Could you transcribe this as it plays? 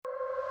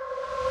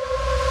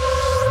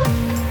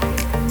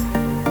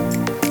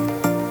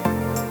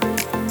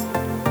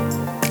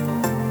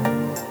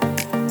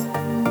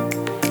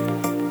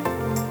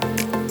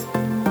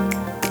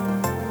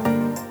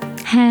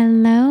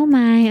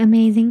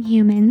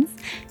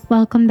friends.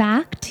 Welcome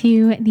back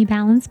to the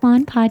Balance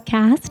Blonde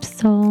podcast,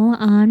 Soul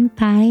on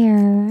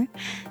Fire.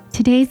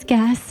 Today's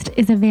guest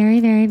is a very,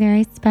 very,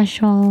 very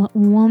special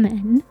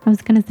woman. I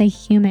was going to say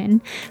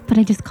human, but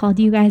I just called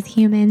you guys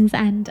humans,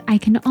 and I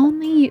can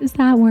only use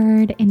that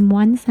word in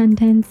one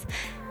sentence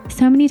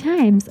so many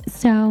times.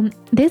 So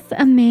this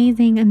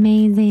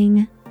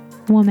amazing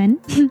woman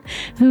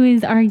who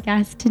is our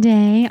guest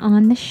today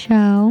on the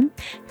show,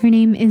 her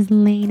name is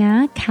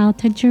Laina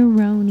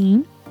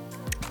Caltagirone,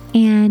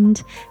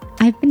 and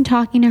I've been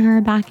talking to her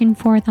back and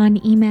forth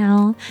on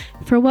email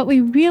for what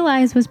we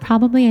realized was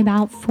probably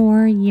about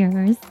 4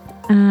 years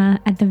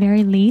at the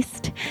very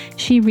least.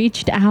 She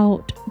reached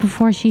out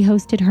before she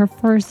hosted her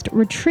first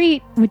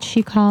retreat, which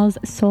she calls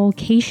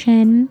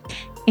Soulcation.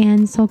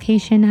 And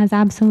Soulcation has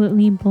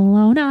absolutely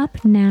blown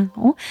up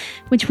now,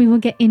 which we will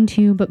get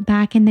into. But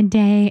back in the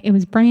day, it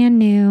was brand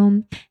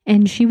new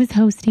and she was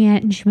hosting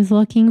it, and she was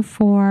looking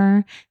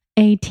for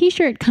a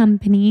t-shirt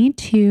company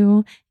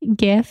to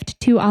gift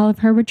to all of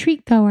her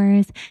retreat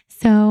goers.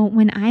 So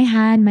when I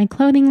had my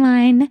clothing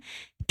line,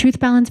 Truth,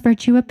 Balance,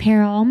 Virtue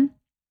Apparel,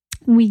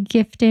 we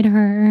gifted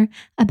her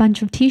a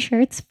bunch of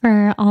t-shirts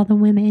for all the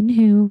women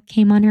who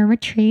came on her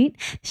retreat.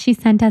 She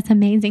sent us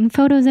amazing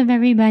photos of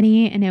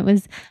everybody, and it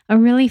was a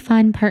really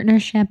fun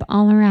partnership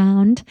all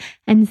around.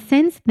 And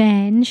since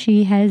then,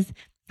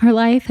 her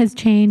life has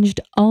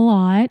changed a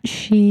lot.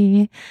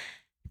 She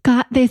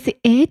got this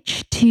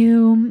itch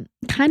to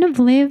kind of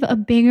live a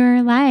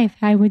bigger life,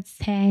 I would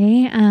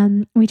say.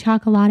 We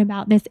talk a lot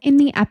about this in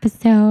the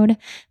episode,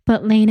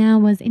 but Laina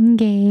was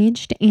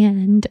engaged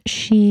and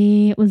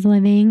she was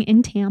living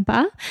in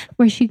Tampa,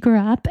 where she grew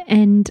up,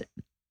 and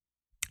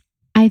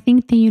I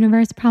think the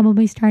universe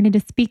probably started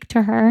to speak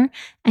to her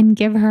and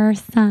give her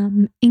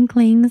some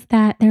inklings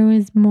that there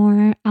was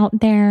more out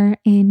there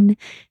in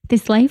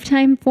this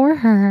lifetime for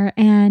her,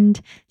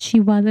 and she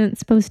wasn't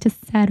supposed to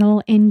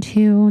settle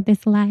into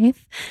this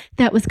life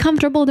that was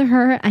comfortable to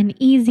her and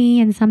easy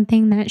and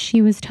something that she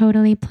was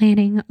totally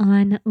planning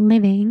on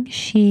living.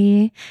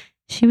 She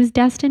was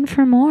destined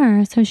for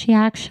more, so she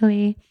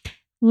actually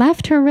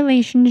left her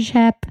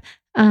relationship,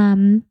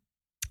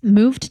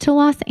 moved to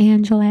Los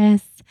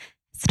Angeles,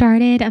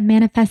 started a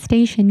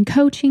manifestation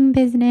coaching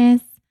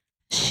business.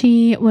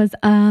 She was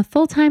a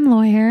full-time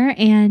lawyer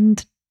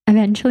and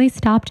eventually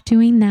stopped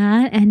doing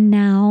that, and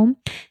now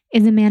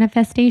is a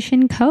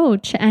manifestation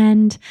coach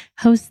and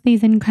hosts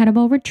these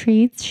incredible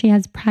retreats. She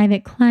has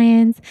private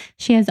clients.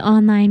 She has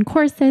online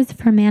courses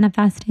for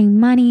manifesting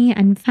money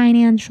and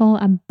financial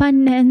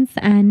abundance,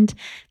 and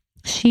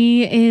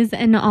she is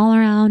an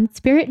all-around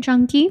spirit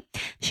junkie.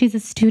 She's a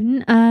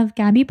student of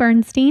Gabby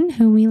Bernstein,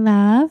 who we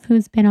love,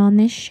 who's been on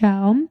this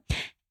show.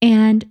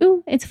 And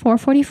it's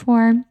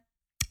 4:44.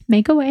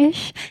 Make a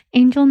wish.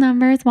 Angel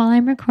numbers while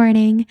I'm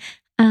recording.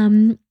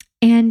 And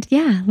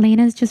yeah,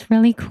 Laina's just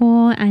really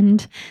cool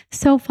and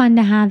so fun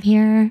to have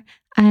here.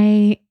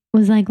 I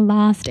was like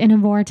lost in a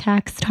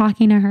vortex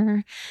talking to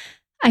her.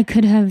 I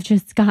could have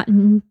just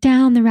gotten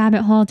down the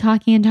rabbit hole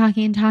talking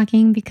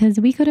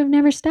because we could have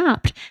never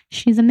stopped.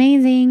 She's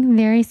amazing,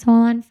 very soul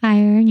on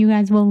fire. You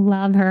guys will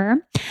love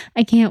her.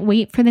 I can't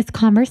wait for this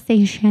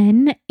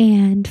conversation.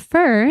 And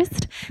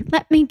first,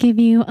 let me give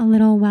you a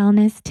little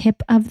wellness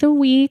tip of the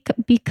week,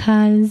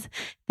 because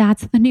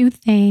that's the new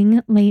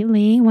thing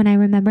lately when I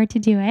remember to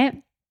do it.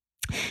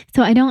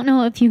 So I don't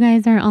know if you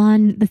guys are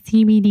on the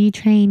CBD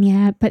train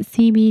yet, but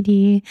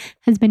CBD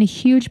has been a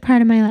huge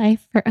part of my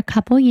life for a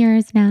couple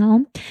years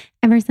now,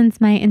 ever since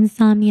my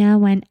insomnia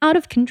went out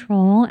of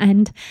control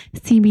and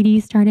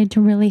CBD started to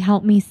really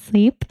help me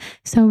sleep.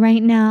 So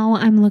right now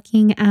I'm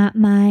looking at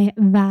my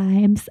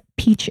Vibes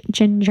Peach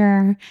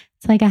Ginger.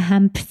 It's like a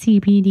hemp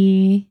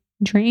CBD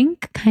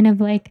drink, kind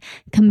of like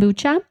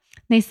kombucha.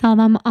 They sell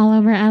them all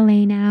over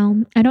LA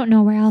now. I don't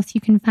know where else you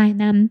can find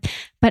them,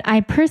 but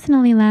I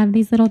personally love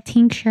these little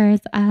tinctures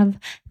of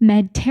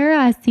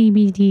Medterra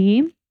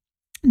CBD.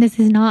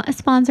 This is not a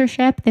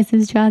sponsorship. This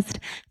is just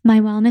my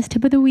wellness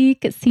tip of the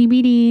week.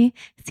 CBD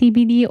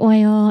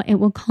oil. It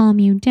will calm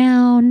you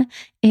down.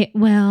 It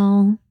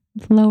will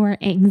lower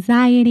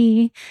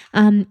anxiety.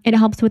 It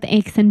helps with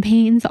aches and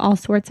pains, all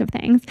sorts of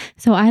things.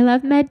 So I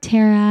love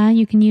Medterra.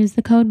 You can use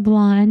the code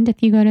BLONDE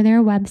if you go to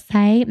their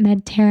website,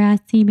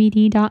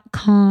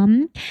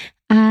 medterracbd.com.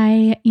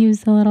 I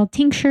use the little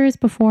tinctures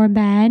before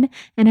bed,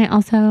 and I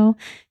also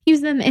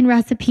use them in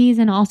recipes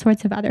and all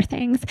sorts of other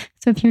things.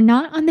 So if you're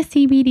not on the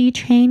CBD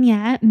train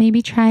yet,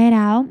 maybe try it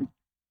out.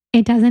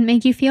 It doesn't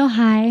make you feel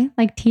high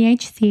like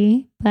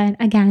THC, but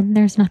again,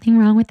 there's nothing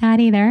wrong with that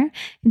either.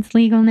 It's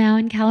legal now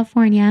in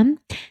California.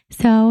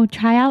 So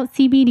try out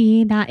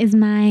CBD. That is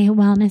my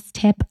wellness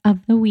tip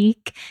of the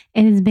week.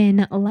 It has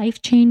been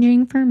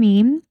life-changing for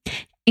me.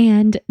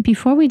 And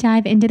before we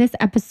dive into this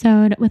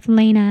episode with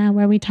Laina,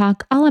 where we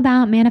talk all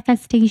about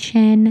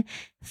manifestation,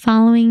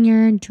 following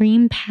your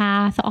dream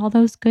path, all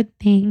those good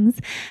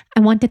things. I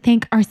want to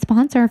thank our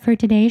sponsor for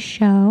today's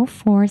show,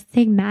 Four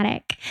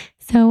Sigmatic.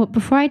 So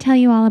before I tell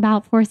you all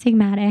about Four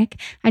Sigmatic,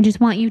 I just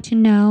want you to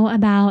know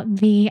about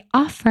the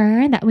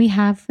offer that we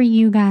have for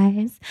you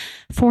guys.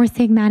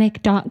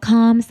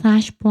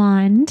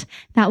 foursigmatic.com/blonde.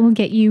 That will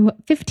get you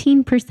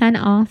 15%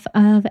 off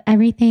of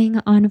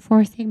everything on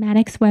Four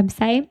Sigmatic's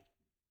website.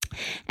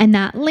 And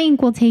that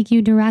link will take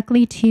you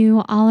directly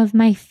to all of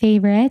my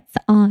favorites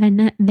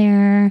on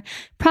their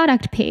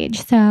product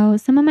page. So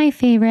some of my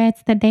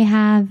favorites that they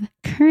have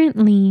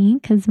currently,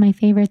 because my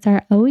favorites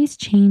are always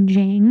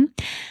changing,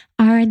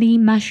 are the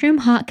mushroom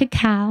hot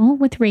cacao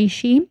with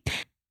reishi,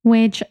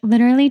 which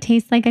literally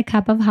tastes like a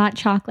cup of hot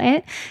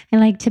chocolate. I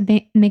like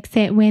to mix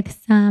it with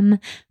some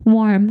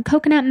warm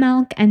coconut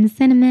milk and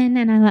cinnamon.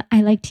 And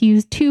I like to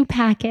use 2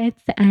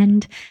 packets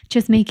and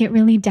just make it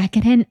really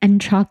decadent and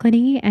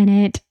chocolatey. And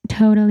it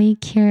totally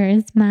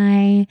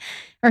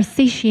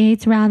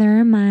satiates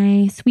rather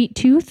my sweet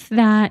tooth,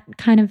 that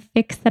kind of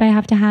fix that I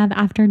have to have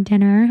after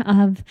dinner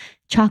of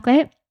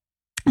chocolate.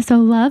 So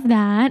love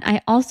that. I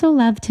also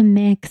love to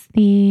mix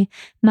the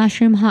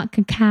mushroom hot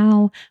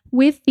cacao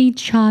with the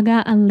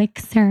chaga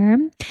elixir,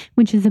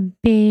 which is a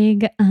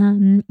big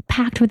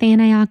packed with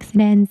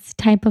antioxidants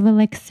type of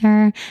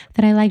elixir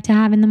that I like to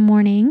have in the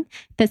morning,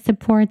 that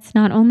supports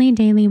not only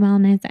daily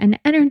wellness and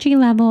energy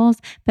levels,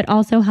 but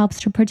also helps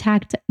to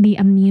protect the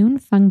immune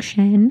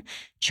function.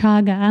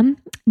 Chaga,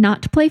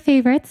 not to play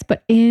favorites,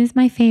 but is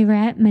my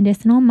favorite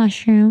medicinal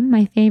mushroom,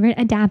 my favorite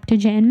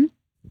adaptogen.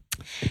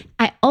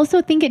 I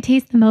also think it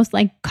tastes the most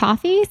like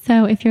coffee.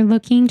 So if you're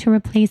looking to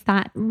replace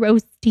that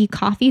roasty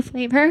coffee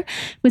flavor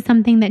with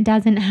something that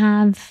doesn't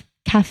have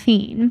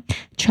caffeine,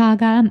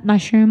 chaga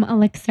mushroom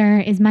elixir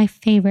is my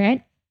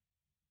favorite.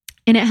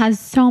 And it has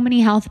so many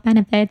health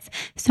benefits,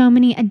 so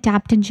many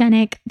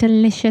adaptogenic,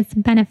 delicious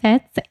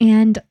benefits.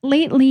 And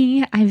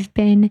lately, I've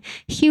been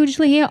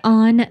hugely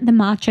on the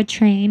matcha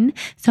train.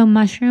 So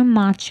mushroom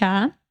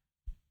matcha.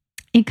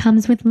 It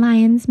comes with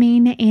lion's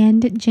mane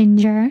and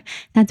ginger.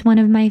 That's one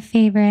of my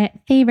favorite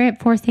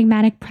Four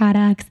Sigmatic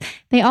products.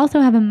 They also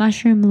have a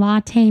mushroom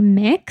latte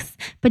mix,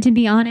 but to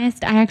be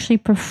honest, I actually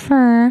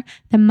prefer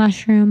the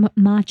mushroom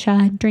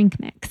matcha drink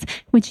mix,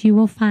 which you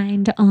will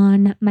find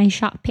on my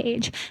shop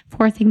page,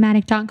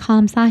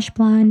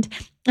 foursigmatic.com/blonde.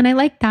 And I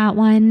like that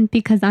one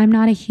because I'm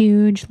not a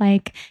huge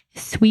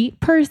sweet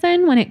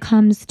person when it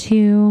comes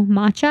to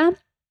matcha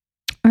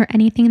or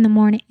anything in the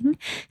morning.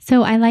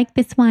 So I like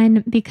this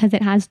one because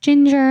it has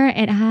ginger,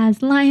 it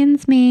has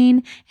lion's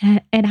mane,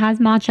 it has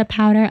matcha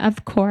powder,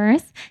 of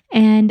course,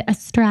 and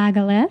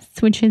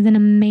astragalus, which is an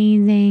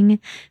amazing,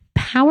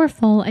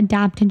 powerful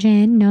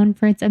adaptogen known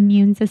for its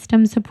immune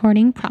system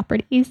supporting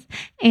properties.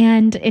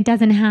 And it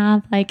doesn't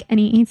have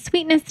any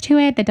sweetness to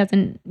it that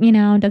doesn't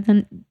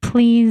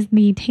please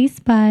the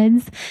taste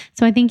buds.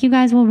 So I think you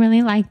guys will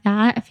really like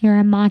that if you're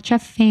a matcha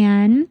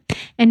fan.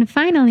 And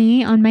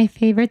finally, on my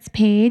favorites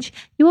page,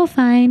 you will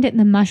find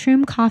the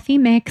mushroom coffee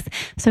mix.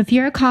 So if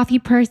you're a coffee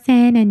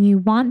person and you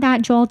want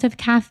that jolt of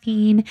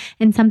caffeine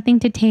and something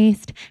to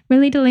taste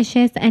really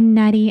delicious and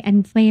nutty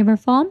and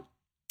flavorful,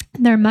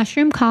 their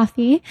mushroom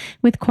coffee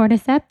with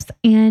cordyceps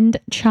and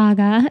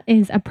chaga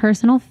is a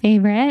personal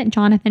favorite.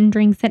 Jonathan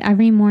drinks it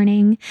every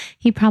morning.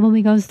 He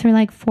probably goes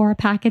through 4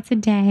 packets a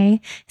day.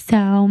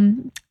 So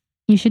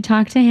you should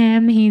talk to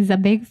him. He's a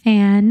big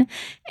fan.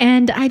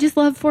 And I just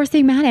love Four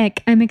Sigmatic.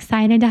 I'm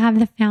excited to have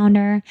the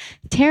founder,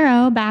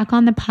 Taro, back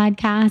on the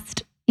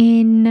podcast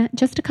in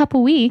just a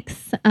couple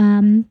weeks.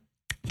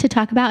 To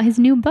talk about his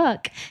new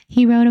book.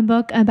 He wrote a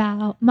book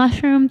about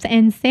mushrooms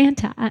and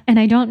Santa, and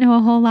I don't know a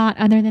whole lot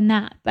other than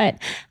that, but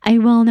I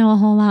will know a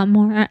whole lot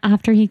more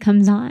after he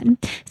comes on.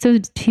 So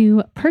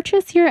to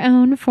purchase your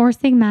own Four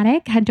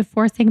Sigmatic, head to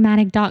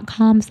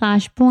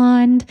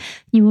foursigmatic.com/blonde.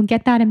 You will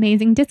get that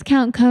amazing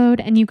discount code,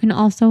 and you can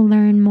also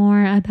learn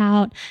more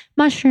about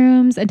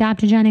mushrooms,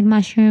 adaptogenic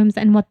mushrooms,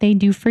 and what they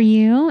do for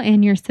you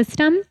and your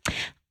system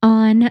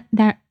on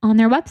their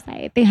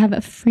website. They have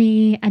a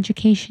free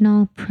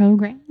educational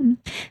program.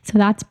 So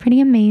that's pretty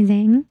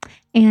amazing.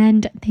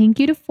 And thank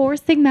you to Four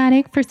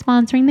Sigmatic for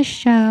sponsoring the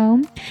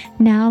show.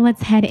 Now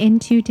let's head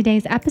into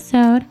today's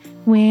episode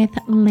with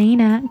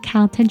Laina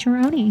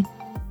Caltagirone.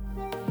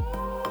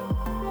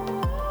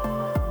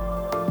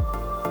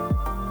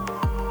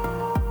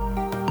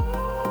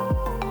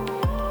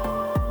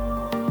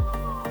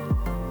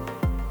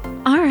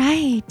 All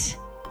right.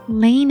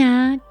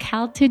 Laina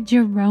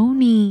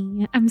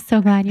Caltagirone. I'm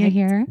so glad you're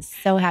here.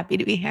 So happy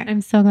to be here.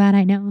 I'm so glad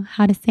I know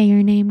how to say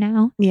your name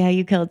now. Yeah,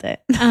 you killed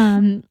it.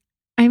 I'm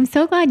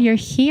so glad you're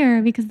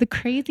here because the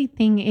crazy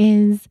thing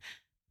is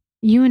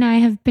you and I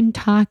have been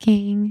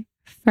talking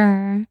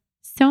for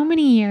so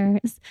many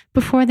years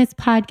before this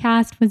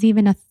podcast was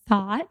even a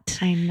thought.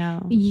 I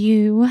know.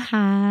 You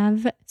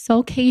have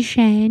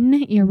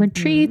Soulcation, your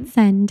retreats,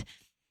 and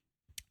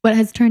what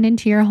has turned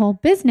into your whole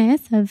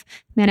business of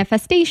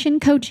manifestation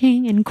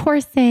coaching and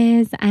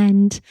courses,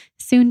 and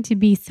soon to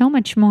be so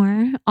much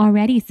more,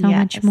 already so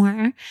much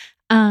more.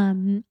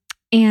 And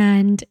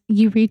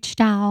you reached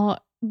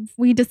out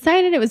we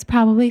decided it was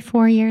probably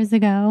 4 years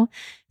ago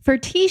for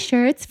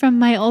t-shirts from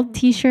my old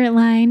t-shirt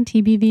line,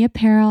 TBV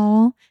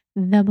Apparel,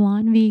 the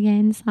Blonde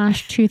Vegan /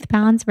 Truth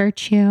Balance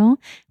Virtue.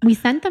 We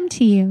sent them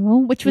to you,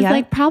 which was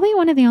like probably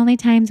one of the only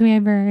times we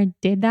ever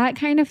did that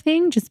kind of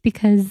thing, just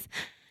because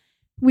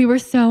we were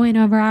so in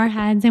over our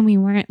heads and we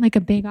weren't like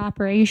a big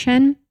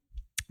operation.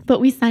 But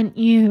we sent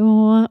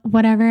you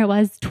whatever it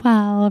was,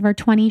 12 or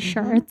 20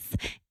 shirts,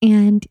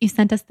 and you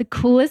sent us the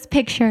coolest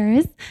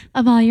pictures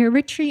of all your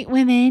retreat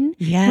women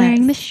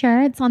wearing the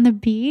shirts on the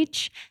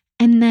beach.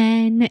 And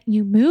then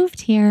you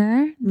moved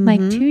here like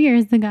 2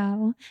 years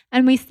ago,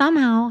 and we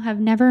somehow have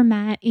never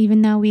met,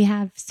 even though we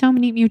have so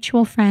many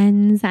mutual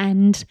friends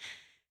and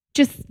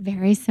just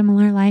very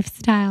similar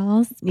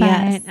lifestyles.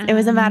 But, it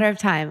was a matter of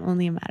time,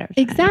 only a matter of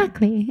time.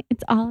 Exactly.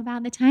 It's all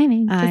about the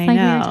timing, just like we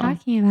were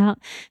talking about.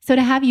 So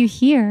to have you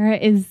here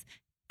is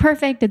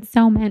perfect. It's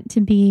so meant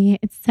to be.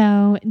 It's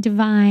so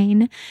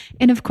divine.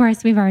 And of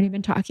course, we've already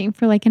been talking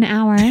for like an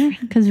hour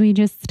because we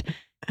just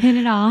hit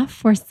it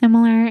off. We're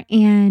similar.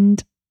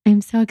 And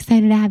I'm so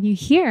excited to have you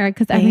here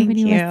because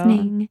everybody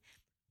listening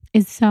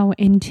is so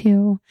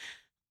into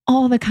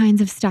all the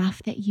kinds of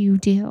stuff that you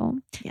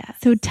do. Yes.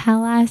 So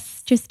tell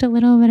us just a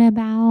little bit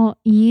about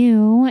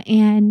you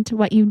and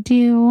what you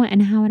do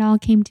and how it all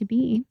came to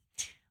be.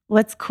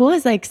 What's cool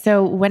is like,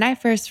 so when I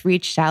first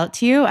reached out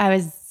to you, I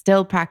was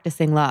still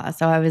practicing law.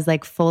 So I was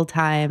like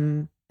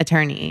full-time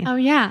attorney. Oh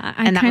yeah.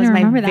 And that was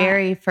my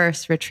very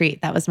first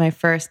retreat. That was my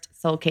first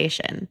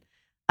Soulcation.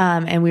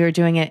 And we were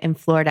doing it in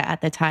Florida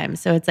at the time.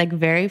 So it's like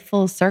very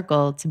full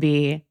circle to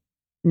be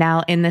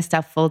now in this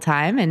stuff full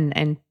time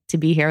and to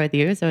be here with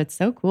you. So it's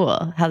so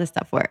cool how this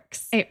stuff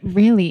works. It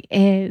really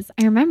is.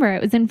 I remember it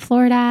was in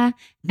Florida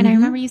and I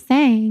remember you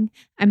saying,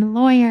 I'm a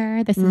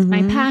lawyer. This is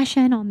my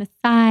passion on the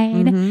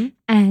side.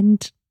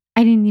 And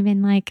I didn't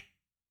even like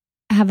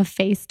have a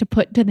face to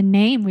put to the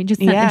name. We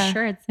just sent the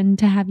shirts, and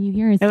to have you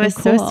here is so cool. It was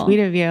so sweet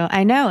of you.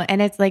 I know.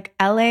 And it's like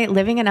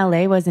living in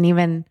LA wasn't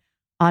even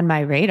on my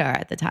radar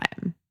at the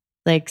time.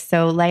 Like,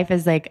 so life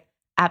has like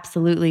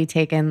absolutely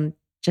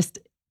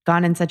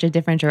gone in such a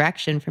different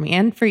direction for me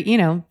and for,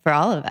 for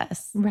all of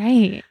us.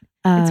 Right.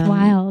 It's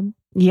wild.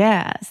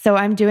 Yeah. So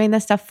I'm doing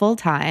this stuff full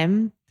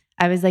time.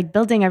 I was like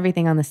building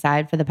everything on the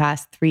side for the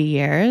past 3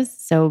 years.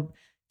 So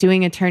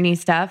doing attorney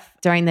stuff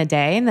during the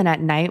day, and then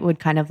at night would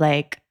kind of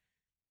like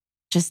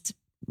just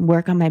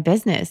work on my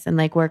business and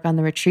like work on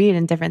the retreat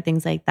and different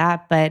things like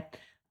that. But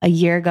a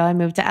year ago, I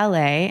moved to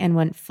LA and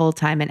went full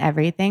time in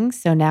everything.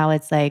 So now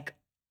it's like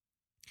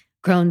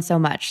grown so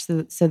much.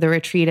 So the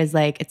retreat is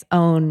like its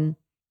own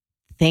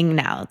thing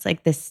now. It's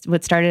like this,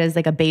 what started as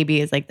like a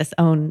baby is like this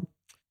own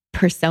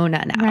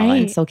persona now.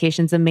 Right. And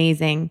Soulcation's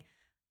amazing.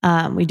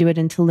 We do it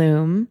in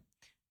Tulum,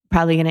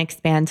 probably going to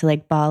expand to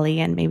like Bali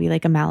and maybe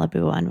like a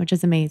Malibu one, which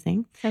is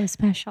amazing. So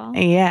special.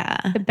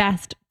 Yeah. The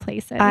best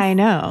places. I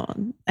know.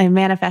 I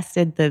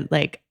manifested this.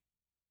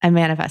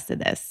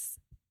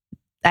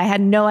 I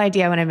had no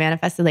idea when I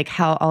manifested like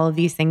how all of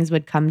these things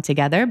would come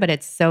together, but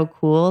it's so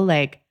cool.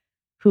 Like,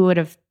 who would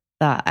have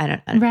thought? I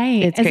don't know.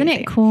 Right. It's Isn't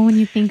crazy. it cool when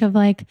you think of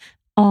like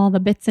all the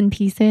bits and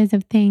pieces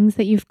of things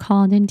that you've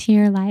called into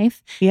your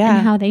life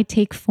and how they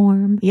take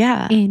form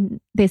in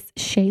this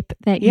shape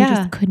that you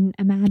just couldn't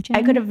imagine?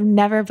 I could have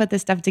never put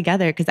this stuff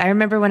together because I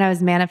remember when I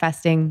was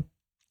manifesting.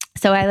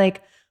 So I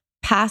like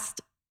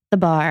passed the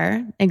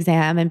bar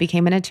exam and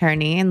became an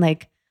attorney, and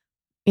like,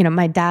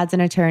 my dad's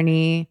an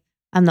attorney.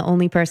 I'm the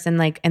only person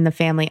like in the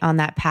family on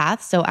that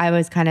path. So I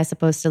was kind of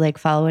supposed to like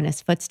follow in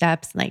his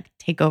footsteps, like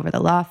take over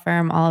the law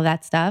firm, all of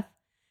that stuff.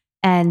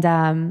 And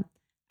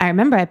I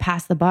remember I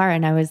passed the bar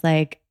and I was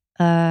like,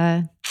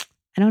 I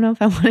don't know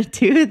if I want to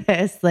do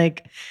this.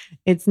 Like,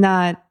 it's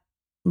not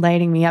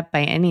lighting me up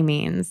by any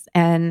means.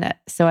 And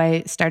so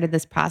I started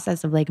this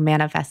process of like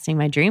manifesting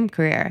my dream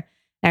career.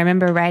 And I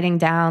remember writing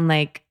down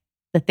like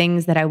the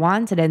things that I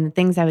wanted and the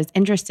things I was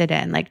interested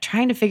in, like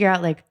trying to figure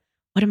out like,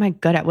 what am I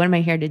good at? What am I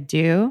here to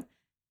do?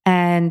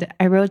 And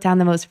I wrote down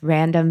the most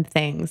random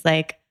things.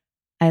 Like,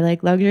 I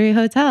like luxury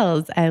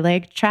hotels. I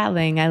like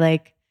traveling. I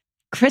like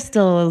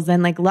crystals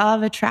and like law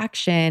of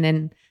attraction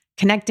and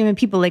connecting with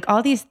people. Like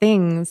all these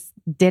things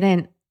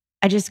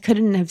I just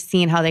couldn't have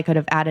seen how they could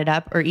have added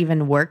up or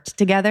even worked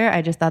together.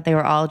 I just thought they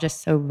were all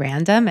just so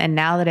random. And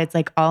now that it's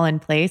like all in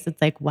place,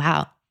 it's like,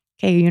 wow,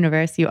 okay,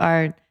 universe, you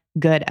are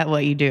good at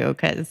what you do,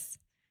 because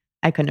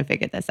I couldn't have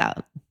figured this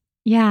out.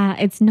 Yeah,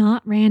 it's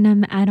not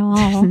random at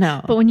all.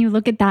 No. But when you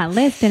look at that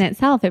list in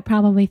itself, it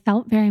probably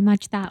felt very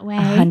much that way.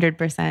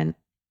 100%.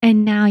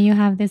 And now you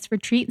have this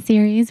retreat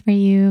series where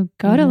you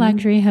go to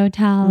luxury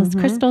hotels,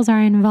 crystals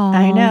are involved.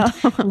 I know.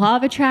 Law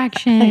of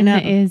attraction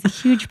is a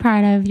huge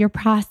part of your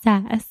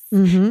process,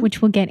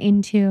 which we'll get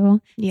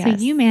into. Yes.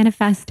 So you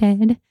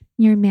manifested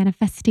your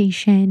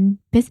manifestation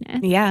business.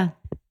 Yeah,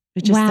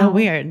 which is so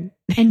weird.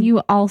 And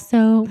you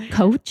also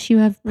coach. You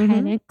have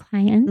private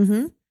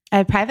clients. I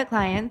have private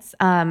clients.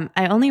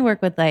 I only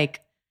work with like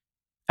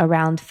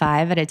around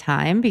 5 at a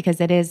time because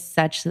they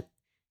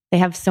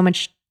have so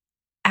much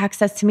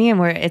access to me,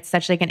 and it's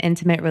such like an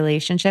intimate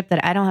relationship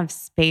that I don't have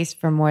space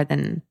for more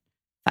than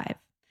 5.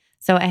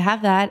 So I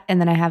have that. And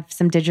then I have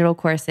some digital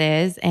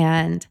courses.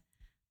 And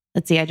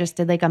let's see, I just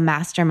did like a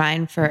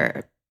mastermind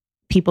for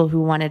people who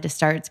wanted to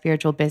start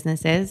spiritual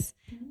businesses.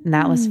 And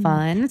that was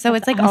fun. So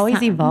it's like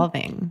always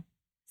evolving.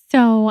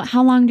 So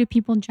how long do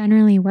people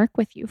generally work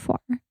with you for?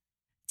 It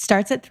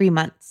starts at 3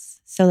 months.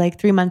 So like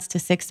 3 months to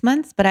 6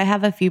 months. But I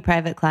have a few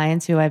private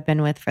clients who I've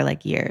been with for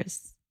like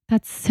years.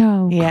 That's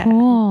so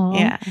cool.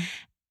 Yeah.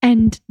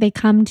 And they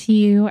come to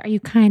you. Are you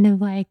kind of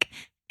like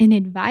an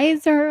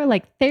advisor,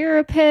 like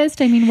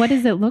therapist? I mean, what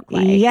does it look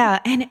like? Yeah.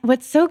 And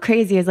what's so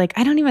crazy is like,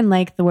 I don't even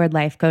like the word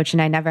life coach,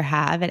 and I never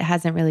have. It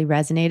hasn't really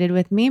resonated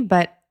with me,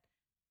 but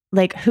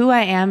like who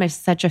I am is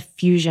such a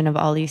fusion of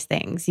all these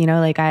things. You know,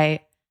 like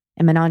I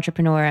am an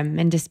entrepreneur. I'm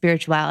into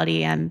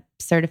spirituality. I'm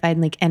certified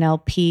in like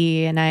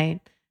NLP, and I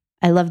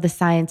love the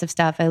science of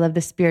stuff. I love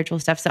the spiritual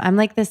stuff. So I'm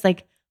like this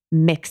like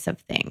mix of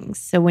things.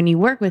 So when you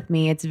work with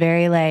me, it's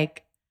very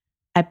like,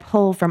 I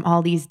pull from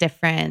all these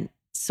different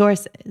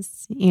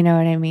sources, you know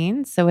what I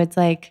mean? So it's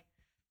like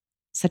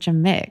such a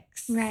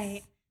mix.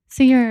 Right.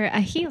 So you're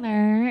a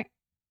healer.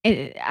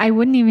 I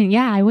wouldn't even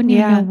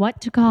know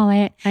what to call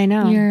it. I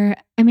know.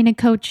 A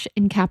coach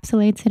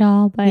encapsulates it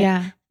all, but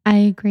yeah, I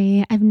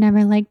agree. I've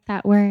never liked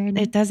that word.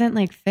 It doesn't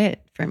like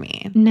fit for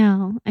me.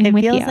 No, it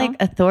feels like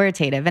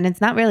authoritative, and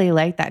it's not really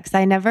like that because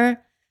I never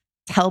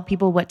tell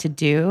people what to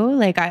do.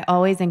 Like I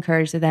always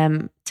encourage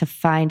them to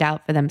find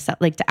out for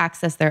themselves, like to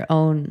access their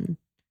own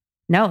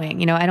knowing.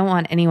 You know, I don't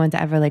want anyone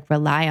to ever like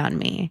rely on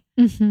me.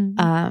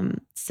 Mm-hmm.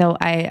 So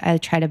I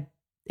try to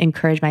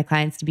encourage my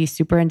clients to be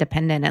super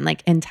independent and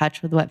like in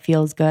touch with what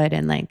feels good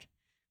and like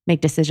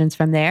make decisions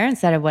from there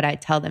instead of what I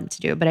tell them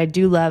to do. But I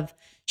do love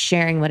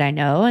sharing what I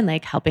know and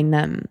like helping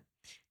them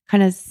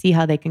kind of see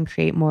how they can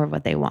create more of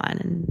what they want.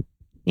 And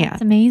yeah.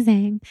 That's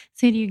amazing.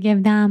 So do you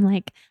give them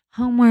like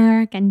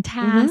homework and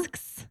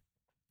tasks?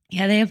 Mm-hmm.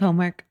 Yeah, they have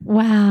homework.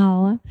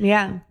 Wow.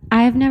 Yeah.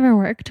 I've never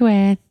worked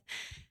with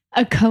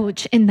a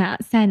coach in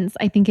that sense.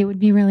 I think it would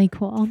be really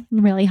cool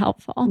and really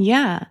helpful.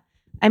 Yeah.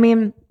 I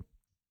mean,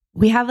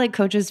 we have like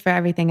coaches for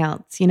everything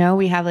else. You know,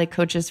 we have like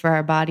coaches for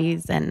our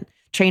bodies and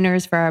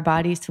trainers for our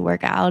bodies to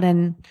work out,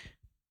 and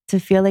to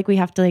feel like we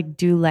have to like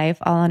do life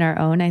all on our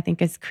own, I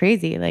think is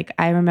crazy. Like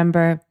I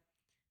remember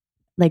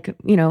like,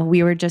 you know,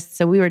 we were just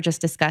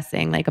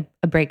discussing like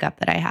a breakup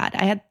that I had.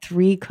 I had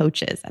 3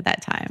 coaches at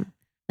that time.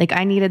 Like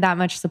I needed that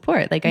much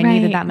support. Like I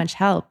needed that much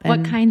help.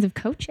 And what kinds of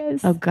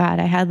coaches? Oh God,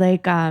 I had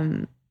like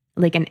an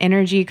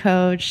energy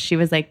coach. She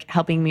was like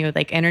helping me with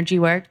like energy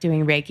work,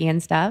 doing Reiki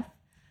and stuff.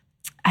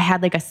 I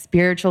had like a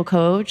spiritual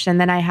coach, and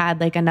then I had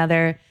like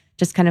another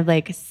just kind of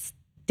like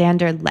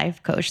standard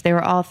life coach. They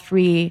were all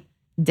 3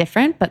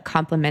 different but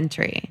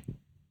complementary.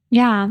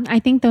 Yeah, I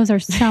think those are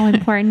so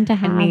important to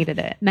have. I needed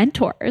it.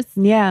 Mentors.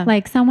 Yeah.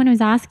 Like someone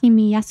was asking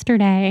me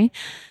yesterday,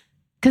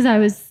 because I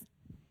was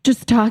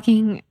just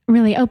talking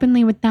really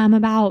openly with them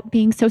about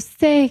being so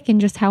sick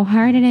and just how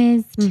hard it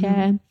is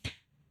to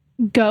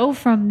go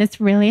from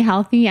this really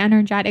healthy,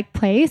 energetic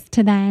place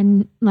to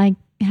then like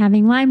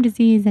having Lyme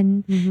disease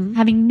and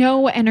having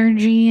no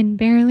energy and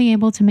barely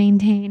able to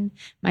maintain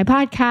my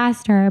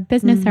podcast or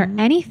business or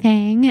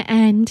anything.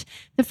 And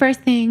the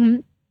first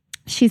thing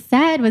she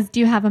said was, do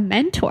you have a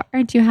mentor?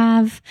 Do you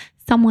have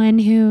someone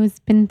who's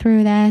been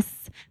through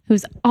this,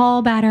 who's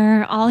all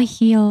better, all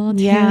healed,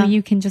 who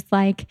you can just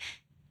like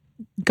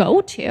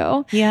go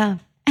to? Yeah.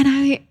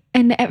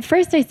 And at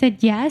first I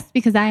said yes,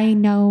 because I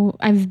know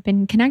I've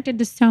been connected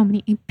to so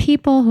many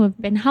people who have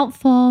been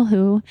helpful,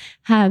 who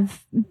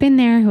have been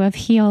there, who have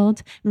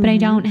healed, but I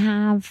don't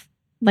have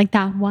like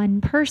that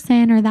one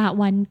person or that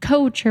one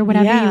coach or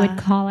whatever you would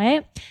call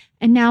it.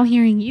 And now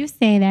hearing you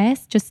say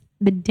this just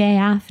the day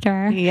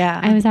after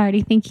I was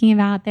already thinking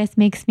about this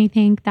makes me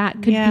think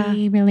that could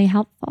be really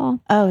helpful.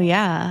 Oh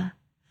yeah.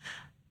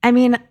 I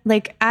mean,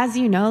 like, as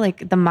you know,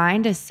 like the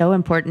mind is so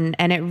important,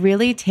 and it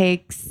really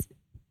takes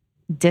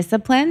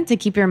discipline to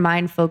keep your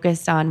mind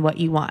focused on what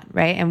you want,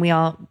 right? And we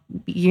all,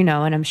 you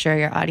know, and I'm sure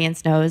your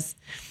audience knows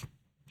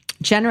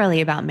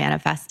generally about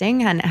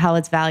manifesting and how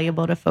it's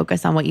valuable to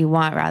focus on what you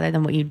want rather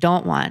than what you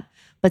don't want.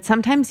 But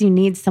sometimes you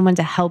need someone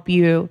to help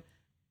you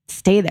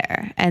stay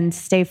there and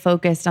stay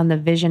focused on the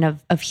vision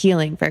of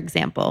healing, for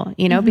example,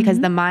 you know, because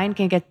the mind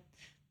can get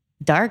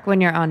dark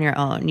when you're on your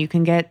own. You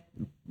can get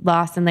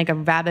lost in like a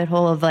rabbit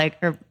hole of like,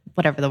 or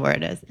whatever the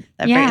word is,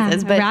 that phrase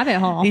is, but rabbit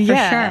hole, for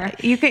sure.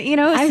 You could, you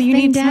know, I've so you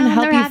been need down someone to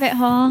help the rabbit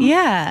hole.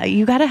 Yeah.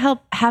 You got to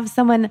have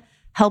someone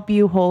help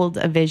you hold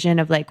a vision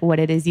of like what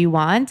it is you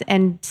want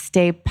and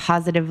stay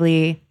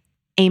positively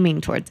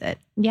aiming towards it.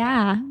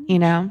 Yeah. You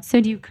know?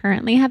 So do you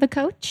currently have a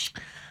coach?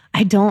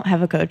 I don't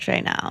have a coach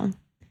right now.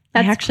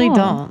 That's I actually cool.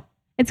 don't.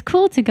 It's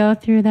cool to go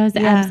through those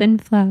ebbs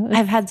and flows.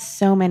 I've had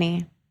so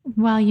many.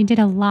 Well, you did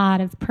a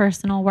lot of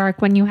personal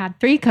work when you had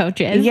 3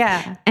 coaches.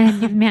 Yeah.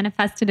 And you've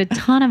manifested a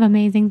ton of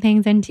amazing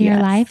things into your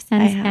life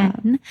since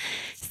then.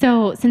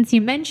 So since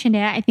you mentioned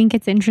it, I think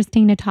it's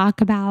interesting to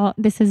talk about.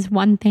 This is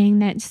one thing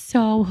that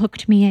so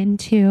hooked me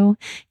into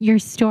your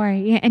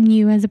story and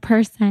you as a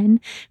person.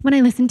 When I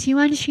listened to you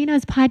on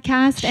Sheena's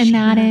podcast, and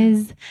that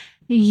is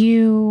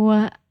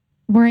you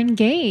were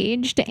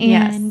engaged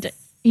and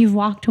you've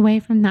walked away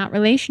from that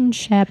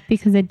relationship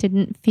because it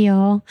didn't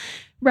feel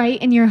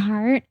right in your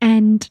heart.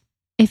 And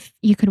if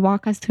you could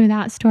walk us through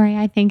that story,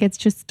 I think it's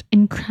just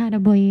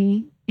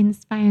incredibly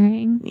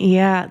inspiring.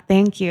 Yeah,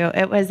 thank you.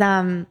 It was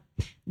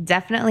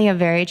definitely a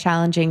very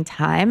challenging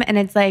time. And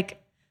it's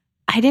like,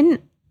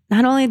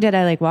 not only did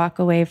I like walk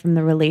away from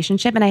the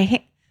relationship, and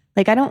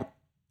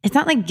it's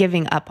not like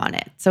giving up on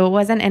it. So it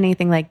wasn't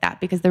anything like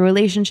that because the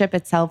relationship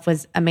itself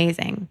was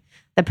amazing.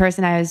 The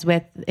person I was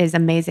with is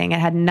amazing. It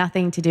had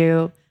nothing to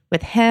do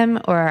with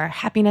him or our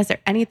happiness or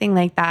anything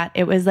like that.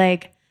 It was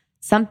like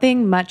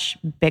something much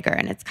bigger.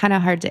 And it's kind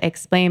of hard to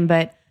explain,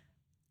 but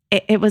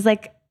it was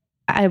like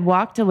I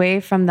walked away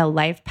from the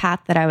life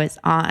path that I was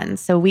on.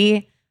 So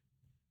we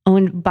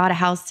bought a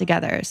house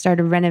together,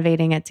 started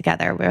renovating it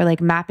together. We were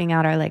like mapping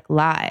out our like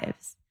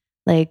lives.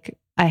 Like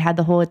I had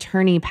the whole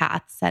attorney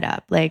path set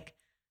up. Like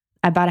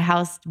I bought a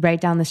house right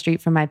down the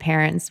street from my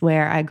parents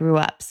where I grew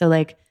up. So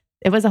like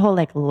it was a whole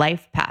like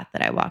life path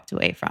that I walked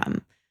away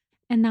from.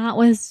 And that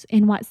was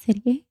in what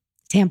city?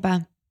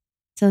 Tampa.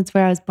 So that's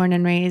where I was born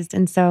and raised.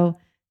 And so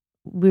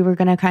we were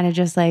going to kind of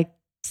just like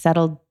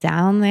settle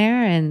down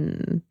there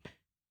and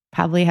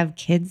probably have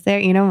kids there.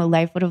 You know,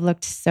 life would have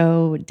looked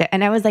so,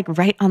 and I was like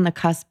right on the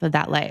cusp of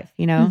that life,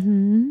 you know?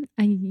 Mm-hmm.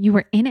 You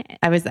were in it.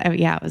 I was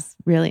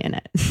really in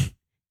it.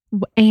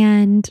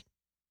 And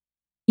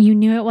you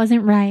knew it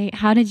wasn't right.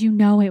 How did you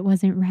know it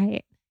wasn't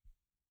right?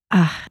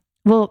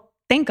 Well,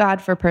 thank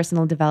God for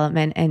personal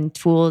development and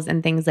tools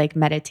and things like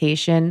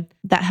meditation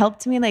that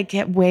helped me like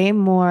get way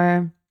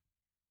more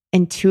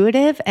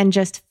intuitive and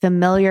just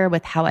familiar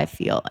with how I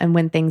feel and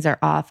when things are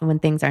off and when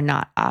things are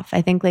not off.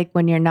 I think like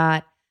when you're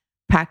not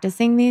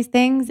practicing these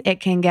things, you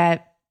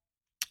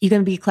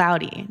can be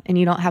cloudy and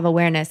you don't have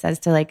awareness as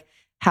to like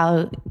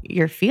how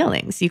you're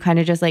feeling. So you kind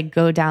of just like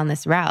go down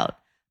this route.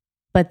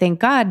 But thank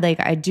God,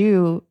 like I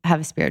do have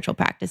a spiritual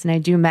practice and I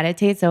do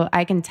meditate. So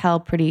I can tell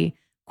pretty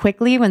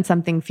quickly when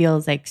something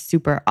feels like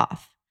super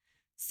off.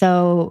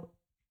 So,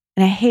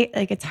 and I hate,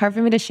 like, it's hard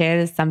for me to share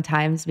this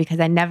sometimes because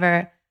I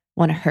never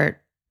want to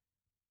hurt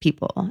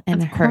people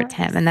and hurt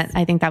him. And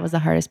I think that was the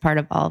hardest part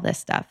of all this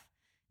stuff.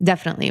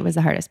 Definitely was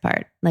the hardest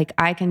part. Like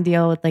I can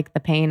deal with like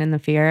the pain and the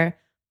fear,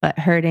 but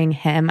hurting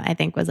him, I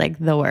think was like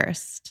the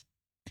worst,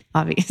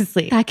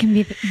 obviously. That can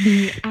be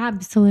the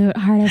absolute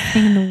hardest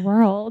thing in the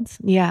world.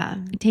 Yeah.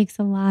 It takes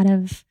a lot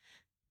of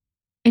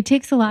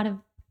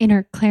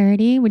inner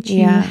clarity, which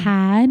you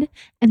had.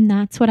 And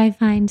that's what I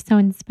find so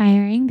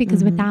inspiring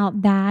because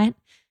without that,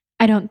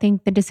 I don't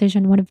think the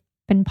decision would have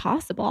been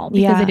possible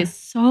because it is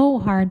so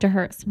hard to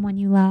hurt someone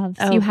you love.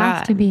 So you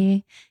have to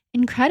be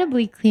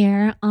incredibly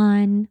clear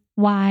on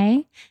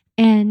why.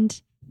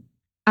 And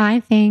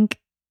I think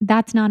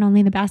that's not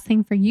only the best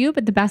thing for you,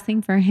 but the best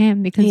thing for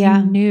him because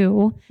you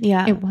knew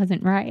it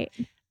wasn't right.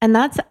 And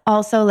that's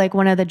also like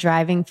one of the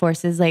driving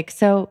forces. Like,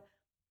 so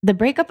the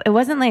breakup, it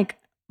wasn't like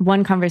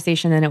one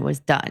conversation and it was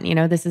done. You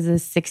know, this is a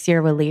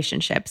 6-year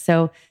relationship.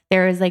 So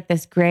there was like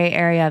this gray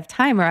area of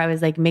time where I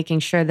was like making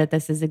sure that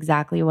this is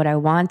exactly what I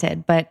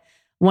wanted. But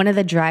one of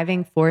the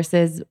driving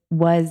forces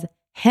was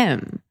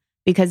him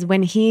because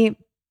when he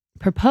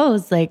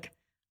proposed, like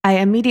I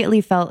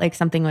immediately felt like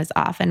something was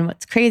off. And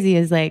what's crazy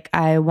is like,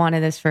 I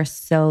wanted this for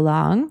so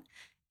long.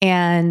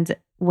 And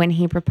when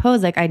he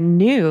proposed, like I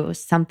knew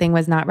something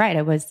was not right.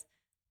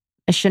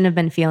 I shouldn't have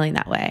been feeling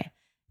that way.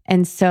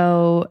 And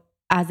so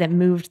as it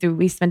moved through,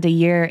 we spent a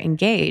year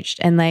engaged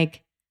and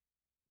like,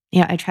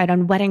 you know, I tried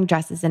on wedding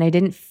dresses and I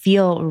didn't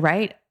feel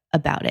right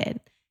about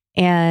it.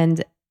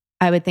 And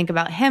I would think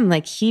about him,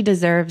 like he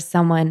deserves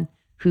someone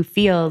who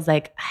feels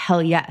like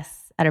hell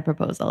yes at a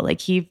proposal.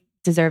 Like he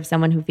deserves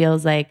someone who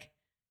feels like,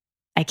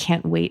 I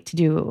can't wait to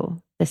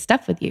do this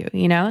stuff with you,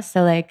 you know?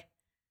 So like,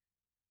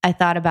 I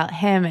thought about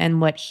him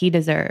and what he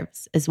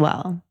deserves as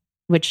well,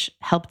 which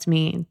helped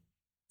me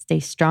stay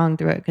strong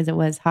through it because it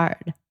was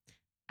hard.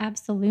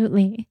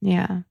 Absolutely.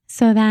 Yeah.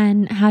 So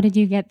then how did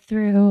you get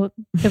through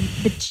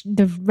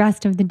the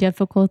rest of the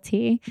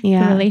difficulty?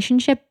 Yeah. The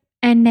relationship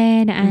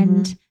ended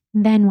and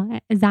then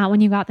what? Is that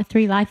when you got the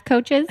 3 life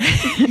coaches?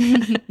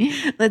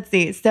 Let's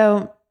see.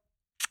 So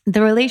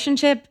the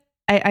relationship,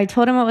 I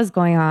told him what was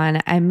going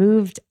on. I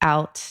moved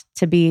out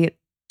to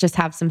just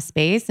have some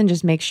space and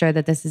just make sure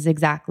that this is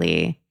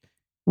exactly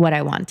what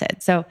I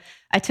wanted. So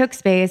I took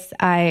space.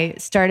 I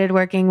started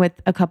working with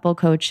a couple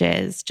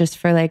coaches just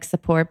for like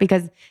support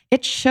because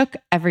it shook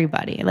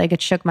everybody. Like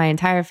it shook my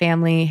entire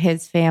family,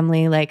 his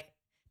family, like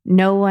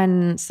no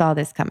one saw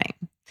this coming.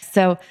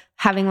 So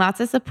having lots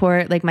of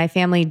support, like my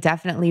family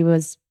definitely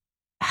was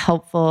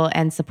helpful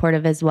and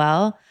supportive as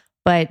well,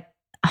 but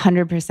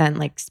 100%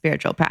 like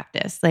spiritual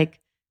practice, like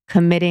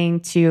committing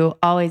to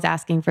always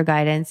asking for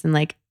guidance and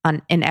like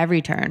in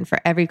every turn, for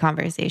every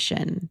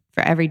conversation,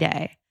 for every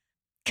day,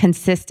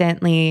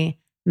 consistently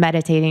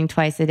meditating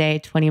twice a day,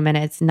 20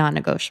 minutes,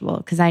 non-negotiable.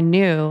 Because I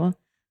knew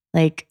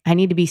like I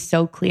need to be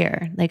so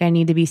clear, like I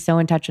need to be so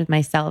in touch with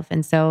myself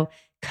and so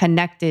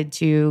connected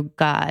to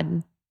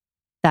God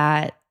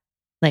that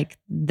like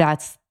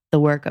that's the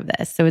work of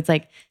this. So it's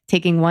like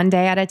taking one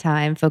day at a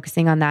time,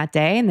 focusing on that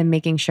day, and then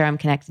making sure I'm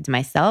connected to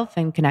myself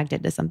and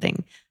connected to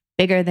something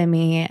bigger than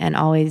me, and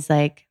always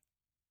like,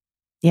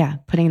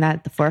 putting that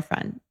at the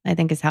forefront, I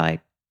think is how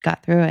I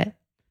got through it.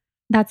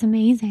 That's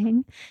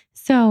amazing.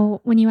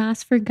 So when you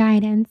ask for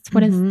guidance,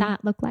 what does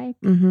that look like?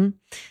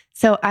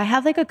 So I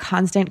have like a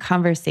constant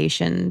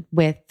conversation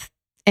with,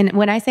 and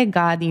when I say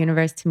God, the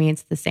universe, to me,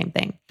 it's the same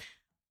thing.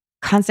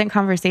 Constant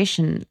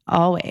conversation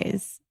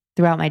always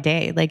throughout my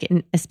day, like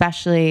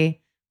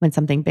especially when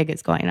something big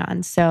is going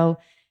on. So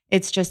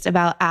it's just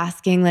about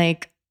asking,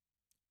 like,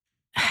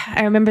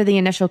 I remember the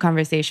initial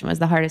conversation was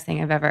the hardest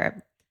thing I've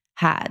ever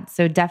had.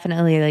 So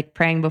definitely like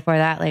praying before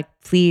that, like,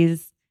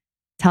 please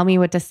tell me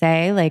what to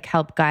say, like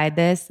help guide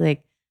this.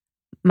 Like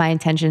my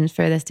intention is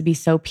for this to be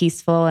so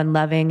peaceful and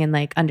loving and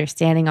like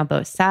understanding on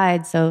both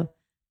sides. So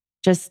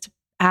just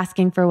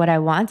asking for what I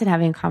want and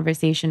having a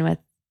conversation with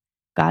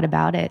God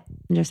about it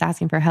and just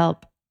asking for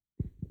help.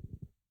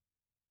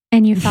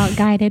 And you felt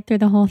guided through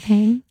the whole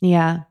thing?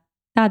 Yeah.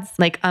 That's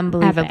like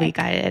unbelievably epic.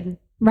 Guided.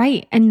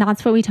 Right. And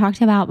that's what we talked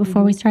about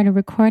before we started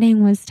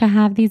recording, was to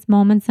have these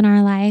moments in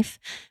our life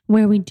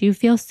where we do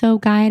feel so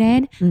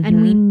guided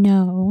and we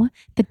know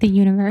that the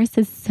universe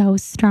is so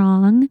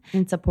strong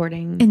in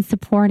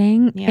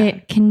supporting. Yeah.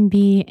 It can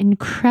be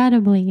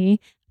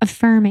incredibly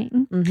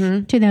affirming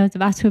to those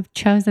of us who have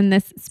chosen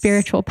this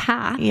spiritual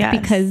path,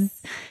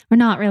 because we're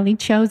not really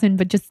chosen,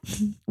 but just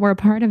we're a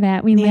part of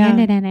it. We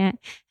landed in it.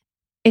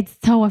 It's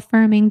so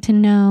affirming to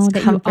know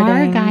that you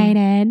are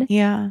guided.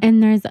 Yeah.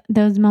 And there's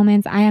those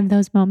moments, I have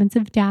those moments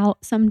of doubt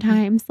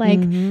sometimes. Like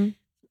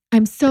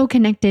I'm so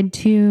connected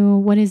to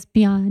what is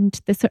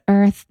beyond this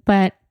earth,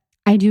 but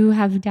I do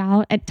have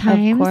doubt at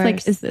times.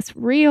 Like, is this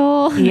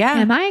real? Yeah.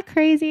 Am I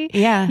crazy?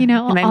 Yeah. You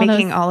know, am I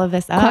making all of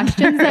this up?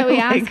 Questions that we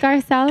ask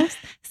ourselves.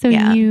 So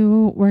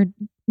you were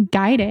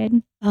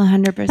guided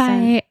 100%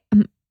 by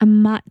a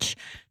much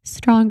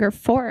stronger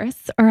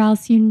force, or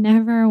else you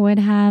never would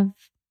have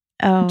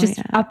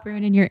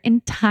uprooted your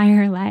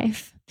entire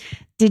life.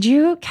 Did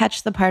you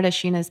catch the part of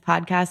Sheena's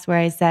podcast where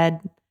I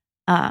said,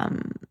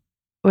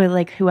 or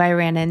like who I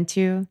ran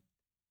into,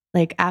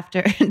 like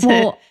after?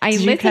 I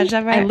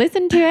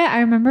listened to it.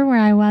 I remember where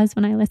I was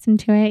when I listened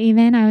to it.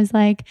 Even I was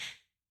like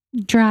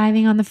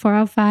driving on the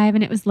 405,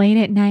 and it was late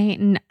at night,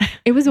 and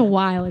it was a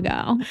while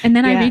ago. And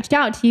then I reached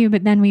out to you,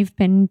 but then we've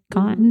been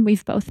gone.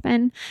 We've both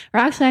been, or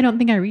actually, I don't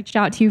think I reached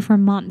out to you for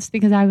months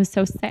because I was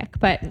so sick.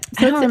 But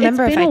I don't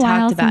remember if I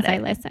talked about it. I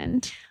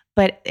listened,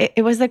 but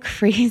it was the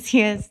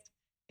craziest.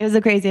 It was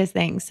the craziest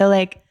thing. So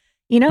like,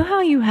 you know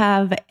how you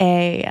have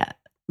a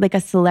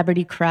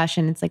celebrity crush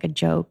and it's like a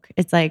joke.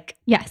 It's like,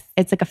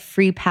 it's like a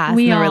free pass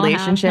in a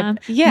relationship.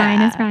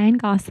 Mine is Ryan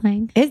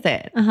Gosling. Is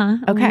it?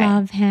 Okay.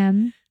 Love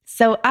him.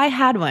 So I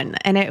had one,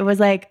 and it was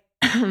like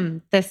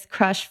this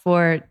crush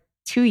for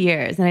 2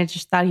 years. And I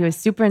just thought he was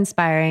super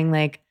inspiring,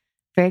 like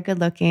very good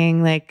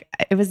looking. Like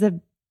it was a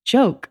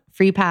joke,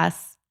 free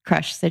pass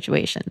crush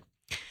situation.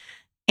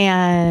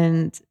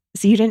 And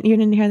so you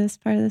didn't hear this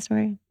part of the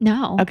story?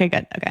 No. Okay,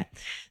 good. Okay.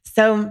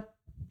 So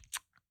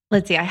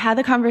let's see. I had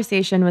the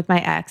conversation with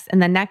my ex,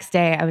 and the next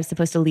day I was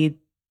supposed to lead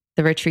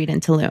the retreat in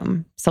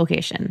Tulum,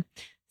 Soulcation.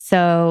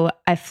 So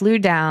I flew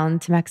down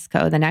to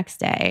Mexico the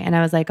next day, and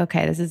I was like,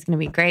 okay, this is going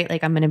to be great.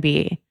 Like I'm going to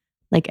be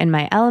like in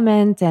my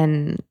element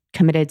and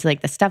committed to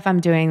like the stuff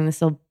I'm doing.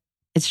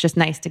 It's just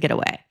nice to get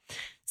away.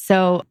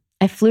 So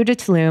I flew to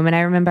Tulum, and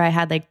I remember I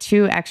had like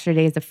 2 extra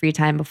days of free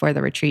time before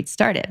the retreat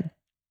started.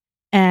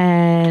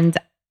 And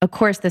of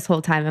course, this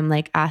whole time I'm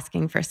like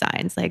asking for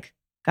signs, like,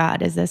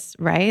 God, is this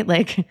right?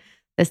 Like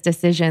this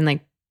decision,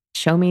 like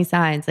show me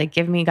signs, like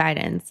give me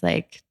guidance,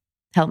 like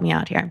help me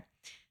out here.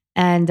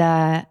 And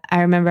I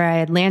remember I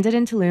had landed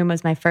in Tulum. It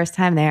was my first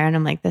time there. And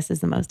I'm like, this is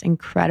the most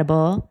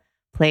incredible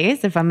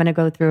place. If I'm going to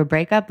go through a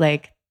breakup,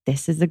 like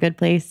this is a good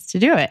place to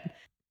do it.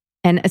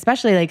 And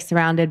especially like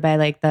surrounded by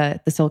like the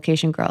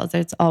Soulcation girls.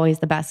 It's always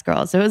the best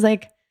girls. So it was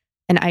like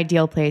an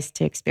ideal place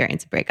to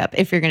experience a breakup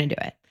if you're going to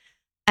do it.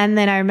 And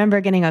then I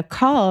remember getting a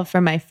call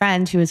from my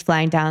friend who was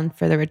flying down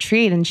for the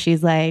retreat. And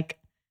she's like,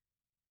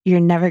 you're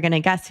never going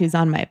to guess who's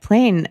on my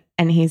plane.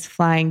 And he's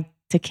flying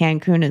to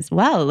Cancun as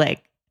well.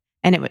 Like,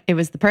 and it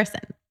was the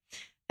person.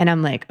 And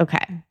I'm like,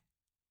 okay,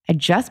 I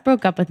just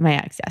broke up with my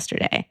ex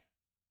yesterday.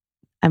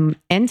 I'm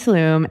in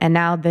Tulum, and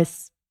now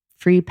this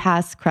free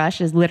pass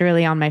crush is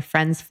literally on my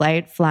friend's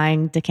flight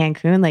flying to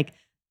Cancun. Like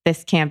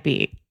this can't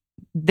be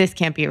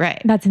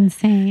right. That's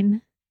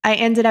insane. I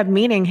ended up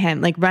meeting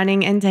him, like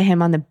running into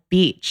him on the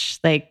beach,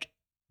 like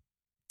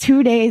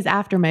 2 days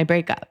after my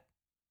breakup.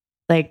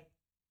 Like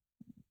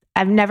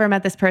I've never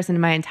met this person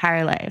in my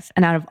entire life.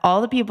 And out of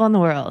all the people in the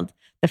world,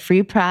 the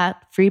free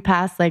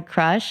pass like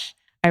crush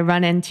I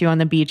run into on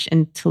the beach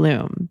in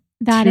Tulum.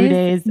 That 2 is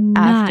days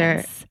nuts.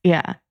 after.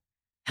 Yeah.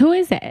 Who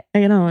is it?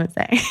 I don't want to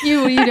say.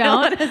 You don't? I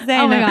don't want to say.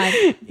 Oh my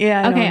God.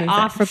 Yeah. Okay.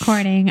 Off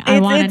recording. I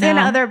want to know. It's in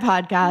other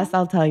podcasts.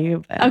 I'll tell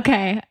you. But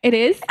okay. It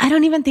is? I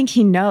don't even think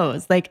he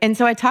knows. Like, and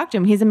so I talked to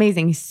him. He's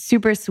amazing. He's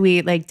super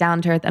sweet, like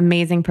down to earth,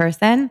 amazing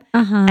person.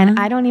 And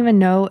I don't even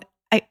know.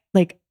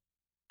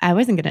 I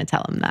wasn't going to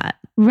tell him that.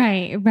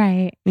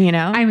 Right. You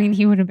know? I mean,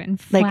 he would have been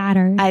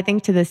flattered. I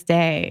think to this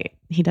day,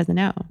 he doesn't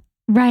know.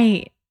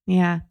 Right.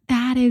 Yeah.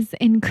 That is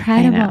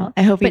incredible.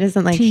 I hope he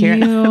doesn't hear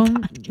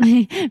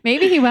it.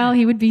 Maybe he will.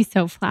 He would be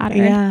so flattered.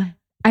 Yeah.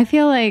 I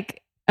feel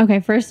like, okay,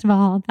 first of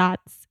all,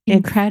 that's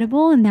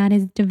incredible. And that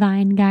is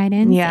divine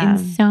guidance in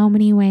so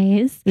many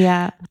ways.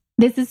 Yeah.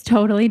 This is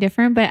totally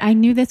different, but I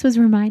knew this was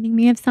reminding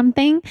me of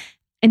something.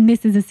 And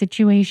this is a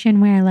situation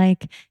where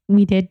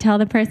we did tell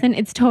the person.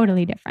 It's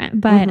totally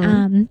different. But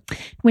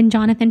when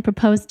Jonathan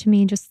proposed to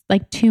me just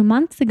 2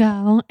 months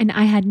ago, and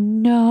I had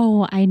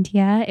no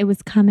idea it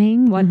was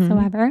coming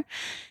whatsoever,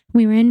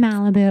 we were in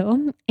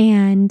Malibu,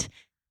 and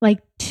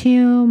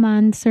 2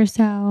 months or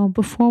so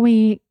before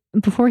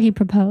he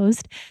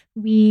proposed,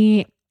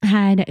 we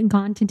had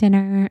gone to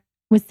dinner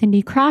with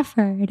Cindy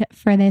Crawford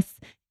for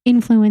this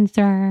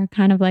influencer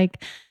kind of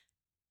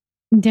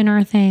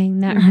dinner thing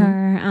that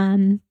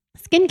her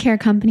skincare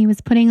company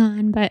was putting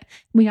on, but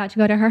we got to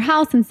go to her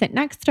house and sit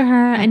next to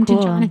her. And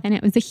to Jonathan,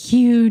 it was a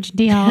huge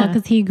deal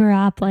because he grew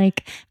up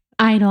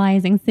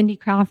idolizing Cindy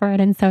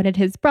Crawford, and so did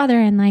his brother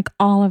and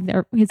all of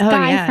his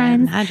guy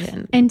friends.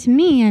 Imagine. And to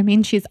me, I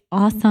mean, she's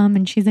awesome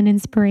and she's an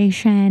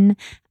inspiration.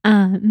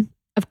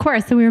 Of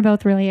course, so we were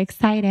both really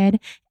excited.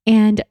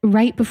 And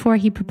right before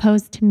he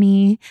proposed to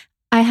me,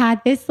 I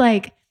had this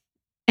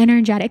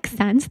energetic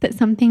sense that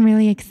something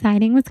really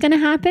exciting was going to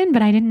happen,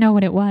 but I didn't know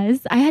what it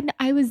was.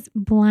 I was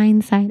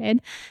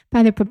blindsided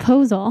by the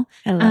proposal.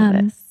 I love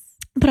this.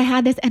 But I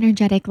had this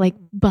energetic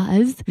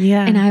buzz.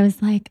 Yeah. And I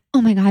was like,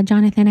 oh my God,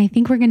 Jonathan, I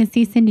think we're going to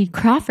see Cindy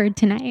Crawford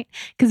tonight,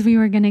 because we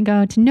were going to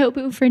go to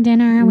Nobu for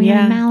dinner. We were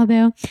in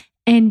Malibu.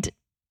 And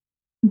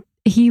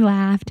he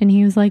laughed and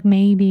he was like,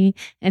 maybe.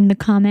 And the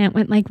comment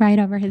went right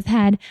over his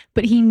head.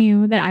 But he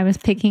knew that I was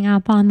picking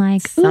up on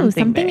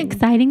something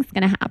exciting's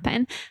going to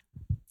happen.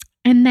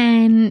 And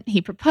then he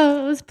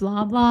proposed,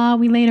 blah, blah.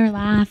 We later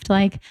laughed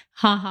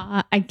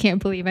haha, I can't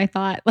believe I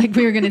thought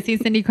we were going to see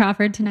Cindy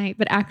Crawford tonight,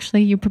 but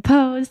actually you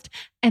proposed.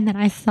 And then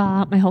I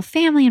saw my whole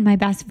family and my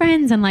best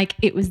friends, and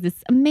it was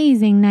this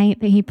amazing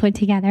night that he put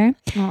together.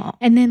 Aww.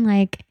 And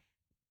then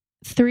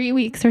 3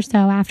 weeks or so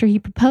after he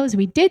proposed,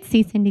 we did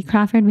see Cindy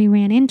Crawford. We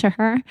ran into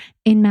her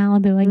in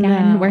Malibu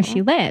again, where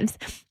she lives.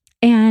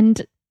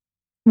 And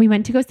we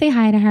went to go say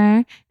hi to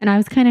her, and I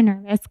was kind of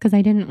nervous because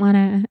I didn't want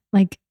to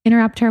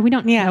interrupt her. We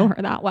don't know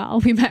her that well.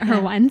 We met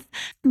her once,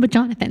 but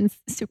Jonathan's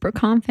super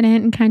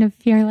confident and kind of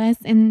fearless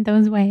in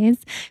those ways.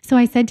 So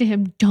I said to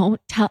him,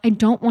 I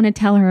don't want to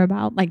tell her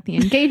about the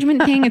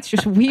engagement thing. It's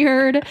just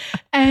weird.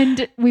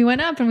 And we went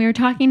up and we were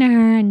talking to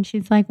her, and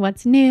she's like,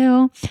 what's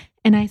new?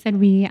 And I said,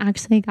 we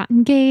actually got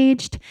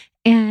engaged.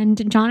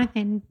 And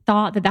Jonathan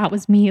thought that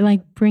was me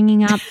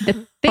bringing up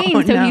the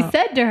thing. He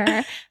said to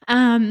her,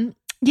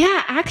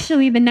 yeah,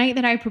 actually, the night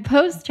that I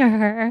proposed to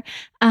her,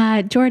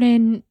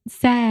 Jordan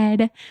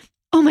said,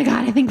 oh my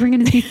God, I think we're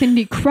going to see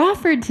Cindy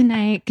Crawford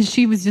tonight, because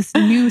she was just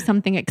knew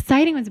something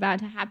exciting was about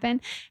to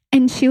happen.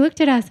 And she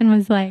looked at us and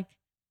was like,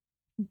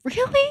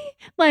 really?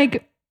 I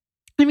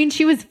mean,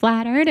 she was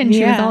flattered, and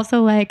she was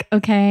also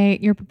okay,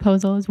 your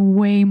proposal is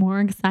way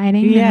more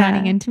exciting than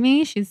running into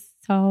me. She's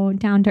so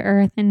down to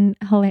earth and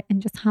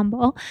just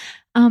humble.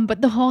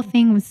 But the whole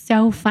thing was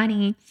so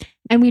funny.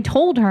 And we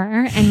told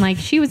her, and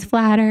she was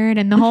flattered,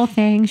 and the whole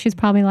thing, she's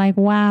probably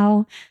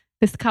wow,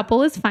 this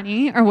couple is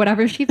funny, or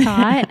whatever she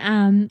thought.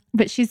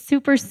 But she's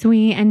super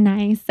sweet and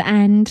nice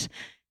and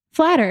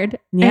flattered.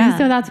 Yeah, and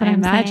so that's what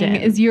I'm saying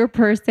is your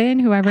person,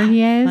 whoever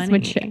he is, funny.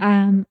 which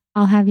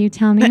I'll have you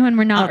tell me when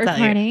we're not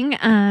recording,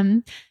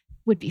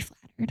 would be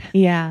flattered.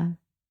 Yeah.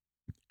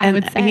 I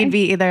would say he'd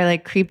be either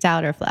creeped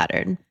out or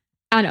flattered.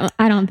 I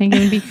don't think it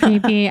would be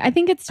creepy. I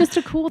think it's just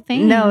a cool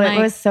thing. No, it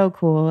was so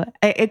cool.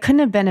 It couldn't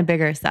have been a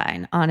bigger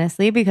sign,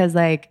 honestly, because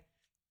there's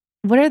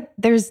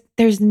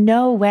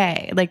no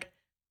way.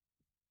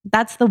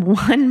 That's the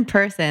one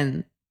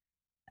person.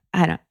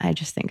 I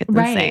just think it's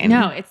insane.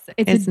 No,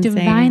 it's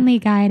divinely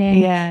guided.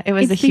 Yeah, it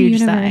was it's a huge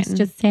the universe sign.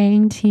 Just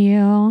saying to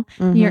you,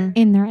 you're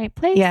in the right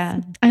place.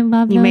 Yeah. I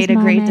love you those made a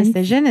moments. great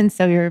decision, and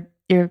so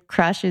your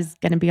crush is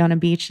going to be on a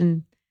beach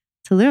in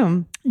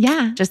Tulum.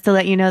 Yeah. Just to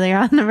let you know that you're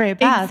on the right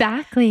path.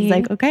 Exactly.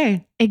 It's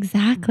okay.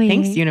 Exactly.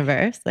 Thanks,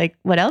 universe.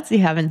 What else do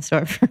you have in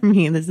store for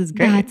me? This is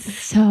great. That's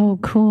so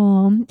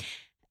cool.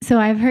 So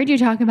I've heard you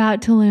talk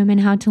about Tulum and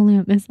how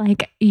Tulum is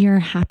your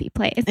happy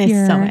place.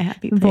 It's so my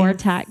happy place.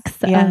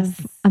 Vortex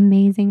of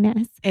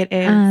amazingness. It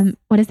is.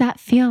 What does that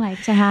feel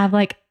like to have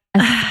a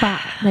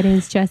spot that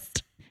is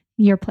just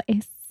your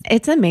place?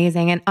 It's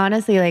amazing. And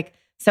honestly,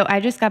 so I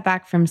just got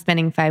back from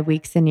spending 5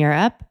 weeks in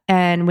Europe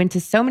and went to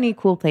so many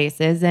cool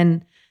places.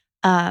 And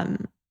I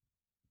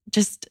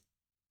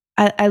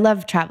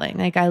love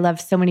traveling. I love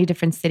so many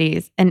different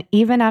cities. And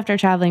even after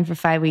traveling for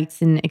 5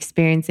 weeks and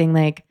experiencing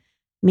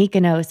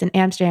Mykonos and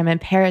Amsterdam and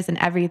Paris and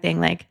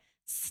everything, I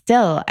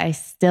still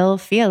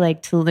feel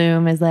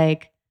Tulum is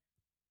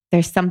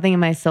there's something in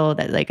my soul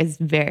that is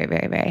very,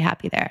 very, very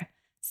happy there.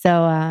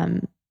 So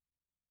I'm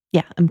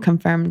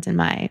confirmed in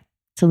my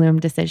Tulum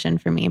decision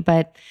for me,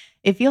 but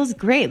it feels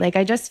great.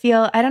 I just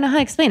feel, I don't know how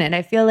to explain it.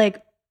 I feel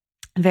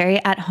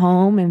very at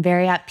home and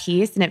very at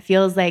peace. And it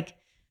feels like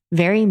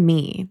very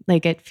me.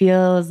 Like it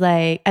feels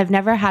like I've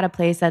never had a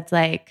place that's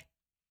like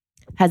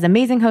has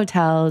amazing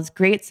hotels,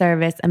 great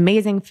service,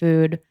 amazing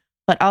food,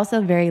 but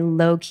also very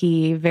low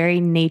key, very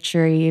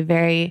naturey,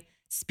 very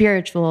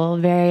spiritual,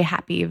 very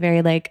happy,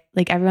 very like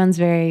everyone's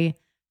very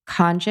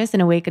conscious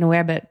and awake and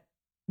aware, but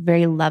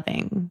very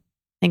loving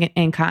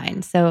and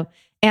kind. So,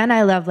 and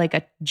I love like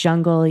a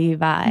jungle-y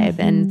vibe.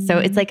 And so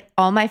it's like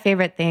all my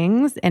favorite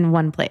things in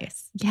one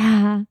place.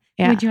 Yeah.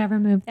 Would you ever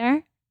move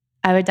there?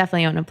 I would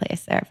definitely own a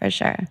place there for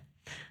sure.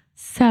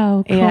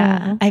 So cool.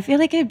 Yeah. I feel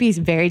like it'd be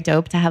very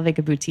dope to have like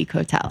a boutique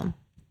hotel.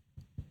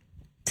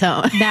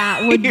 So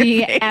that would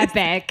be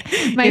epic.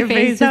 My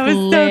face that was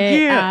lit so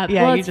cute. up.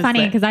 Yeah, well, it's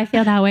funny because I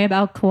feel that way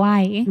about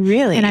Kauai.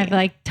 Really? And I've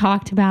like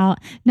talked about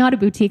not a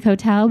boutique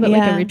hotel, but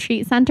like a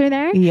retreat center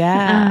there.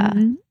 Yeah.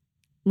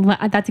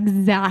 That's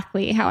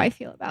exactly how I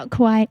feel about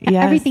Kauai.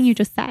 Yes. Everything you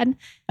just said.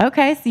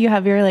 Okay. So you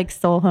have your like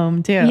soul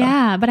home too.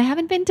 Yeah. But I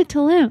haven't been to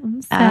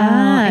Tulum.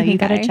 So you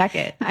got to check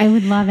it. I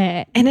would love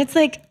it. And it's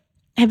like,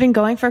 I've been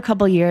going for a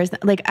couple years.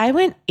 Like I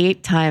went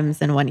 8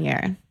 times in 1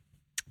 year.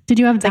 Did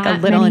you have like a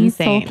little many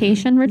insane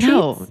Soulcation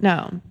retreats?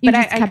 No. You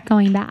just kept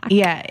going back.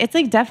 Yeah. It's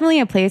like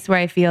definitely a place where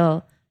I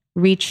feel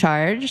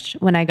recharged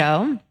when I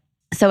go.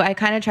 So I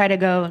kind of try to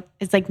go,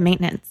 it's like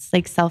maintenance,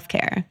 like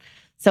self-care.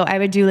 So I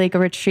would do like a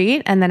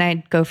retreat and then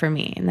I'd go for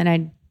me and then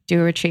I'd do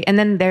a retreat. And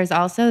then there's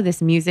also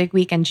this music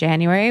week in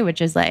January,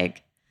 which is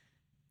like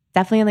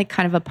definitely like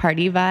kind of a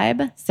party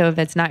vibe. So if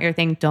it's not your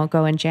thing, don't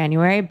go in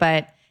January,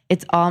 but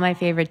it's all my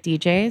favorite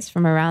DJs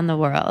from around the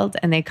world.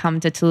 And they come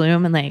to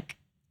Tulum and like,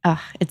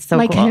 oh, it's so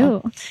like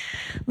cool. Who?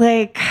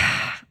 Like,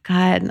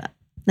 God,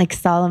 like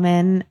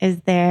Solomon is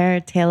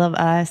there, Tale of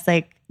Us,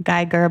 like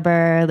Guy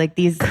Gerber, like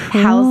these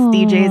house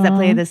DJs that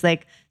play this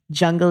like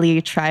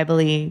jungly,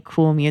 tribally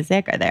cool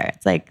music are there.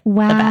 It's like the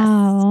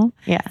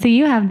best. Yeah. So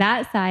you have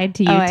that side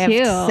to you too. I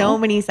have so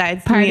many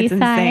sides to me. It's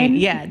insane.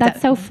 Yeah.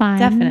 That's so fun.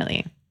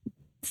 Definitely.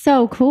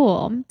 So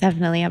cool.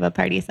 Definitely have a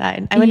party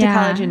side. I went to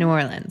college in New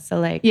Orleans. So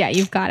like, yeah,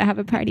 you've got to have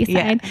a party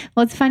side.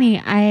 Well, it's funny.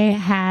 I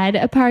had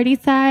a party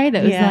side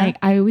that was like,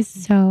 I was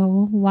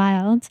so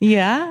wild.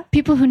 Yeah.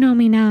 People who know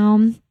me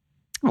now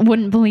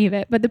wouldn't believe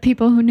it, but the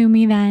people who knew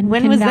me then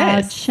when can was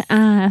vouch.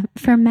 This?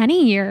 For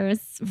many years,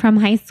 from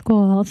high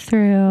school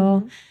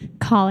through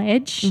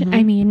college. Mm-hmm.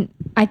 I mean,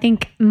 I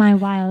think my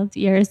wild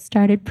years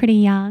started pretty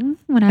young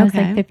when I was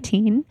like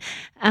 15.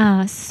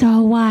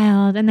 So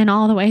wild. And then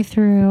all the way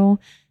through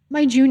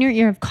my junior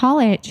year of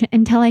college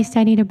until I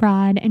studied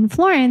abroad in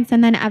Florence,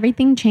 and then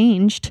everything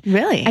changed.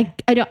 Really?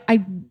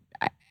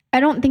 I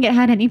don't think it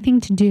had anything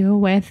to do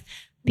with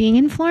being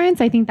in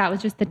Florence. I think that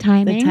was just the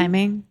timing. The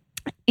timing.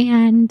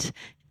 And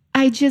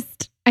I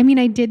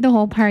did the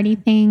whole party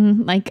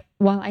thing like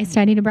while I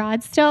studied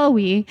abroad still.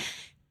 We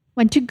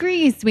went to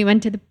Greece. We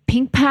went to the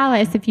Pink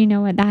Palace, if you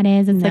know what that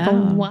is. It's like a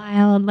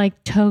wild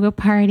like toga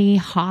party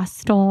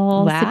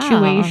hostel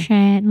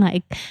situation,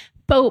 like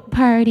boat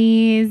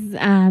parties.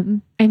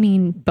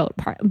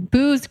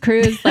 Booze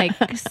cruise,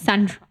 like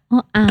central.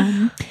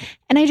 And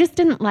I just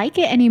didn't like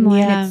it anymore.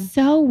 Yeah. And it's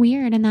so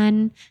weird. And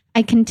then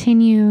I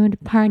continued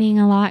partying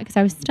a lot because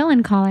I was still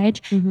in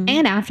college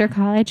and after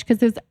college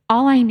because it was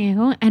all I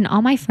knew and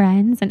all my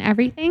friends and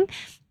everything.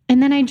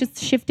 And then I just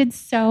shifted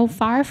so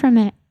far from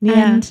it.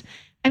 Yeah. And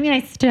I mean, I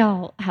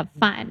still have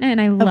fun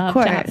and I love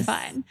to have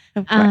fun.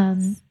 Of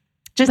course.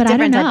 Just but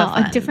different I don't know, type of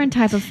fun. a different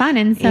type of fun.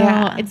 And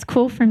so it's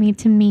cool for me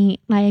to meet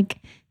like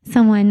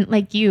someone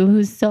like you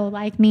who's so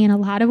like me in a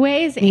lot of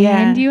ways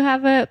and you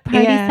have a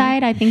party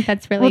side. I think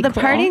that's really cool.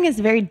 Partying is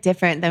very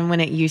different than when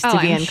it used to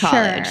be in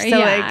college. Sure. So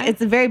like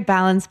it's a very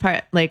balanced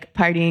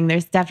partying.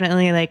 There's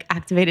definitely like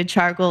activated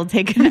charcoal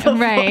taken before,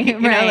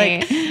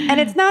 right. And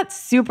it's not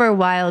super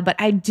wild, but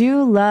I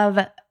do love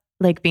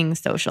like being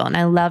social and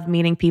I love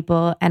meeting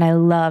people and I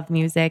love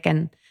music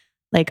and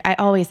like I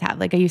always have.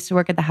 Like I used to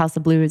work at the House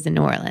of Blues in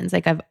New Orleans.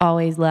 Like I've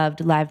always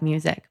loved live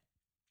music.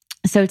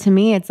 So to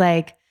me, it's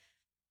like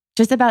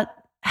just about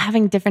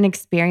having different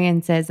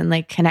experiences and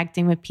like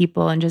connecting with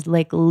people and just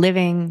like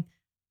living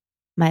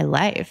my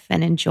life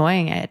and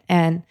enjoying it.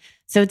 And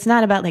so it's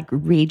not about like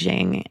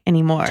raging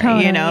anymore,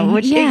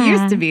 which it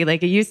used to be.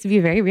 Like it used to be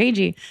very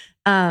ragey.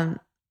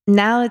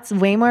 Now it's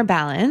way more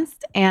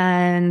balanced.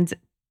 And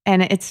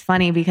it's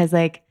funny because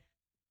like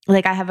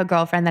I have a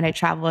girlfriend that I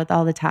travel with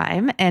all the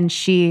time. And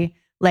she,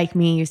 like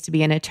me, used to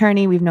be an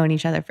attorney. We've known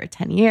each other for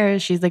 10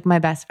 years. She's like my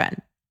best friend.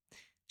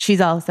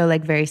 She's also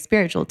like very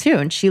spiritual too.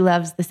 And she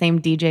loves the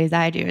same DJs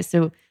I do.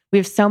 So we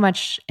have so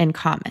much in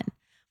common.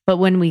 But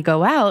when we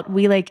go out,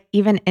 we like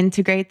even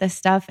integrate this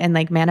stuff and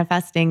like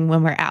manifesting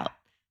when we're out.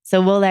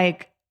 So we'll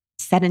like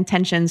set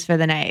intentions for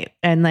the night.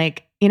 And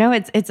like,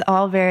 it's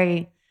all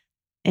very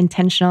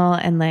intentional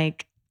and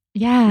like,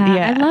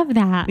 I love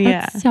that.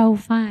 That's so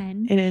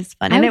fun. It is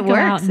fun. And it works.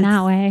 Out in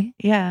that way.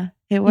 Yeah,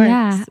 it works.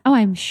 Yeah. Oh,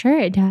 I'm sure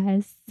it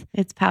does.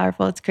 It's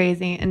powerful. It's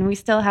crazy. And we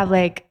still have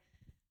like,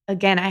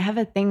 again, I have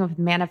a thing with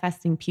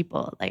manifesting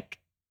people. Like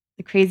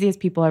the craziest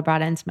people are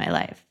brought into my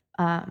life.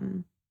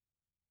 And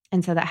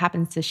so that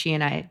happens to she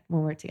and I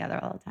when we're together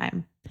all the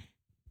time.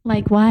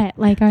 Like what?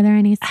 Like, are there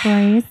any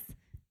stories?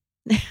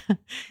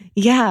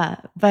 Yeah,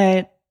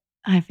 but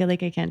I feel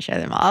like I can't share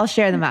them all. I'll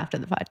share them after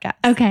the podcast.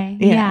 Okay.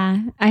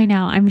 Yeah. I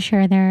know. I'm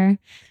sure they're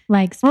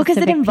like specific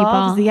because it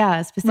involves,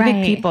 people.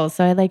 specific people.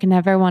 So I like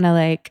never want to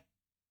like,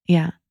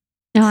 yeah.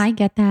 No, I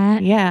get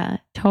that. Yeah.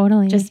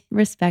 Totally. Just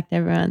respect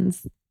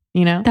everyone's,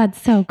 you know? That's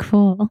so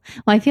cool.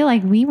 Well, I feel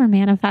like we were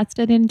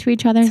manifested into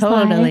each other's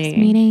lives,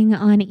 meeting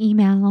on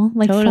email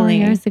like 4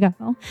 years ago.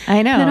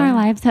 I know. Then our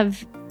lives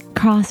have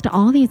crossed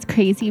all these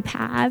crazy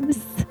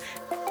paths.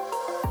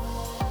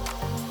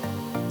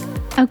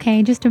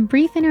 Okay, just a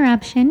brief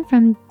interruption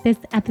from this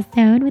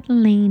episode with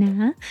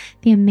Laina,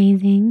 the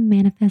amazing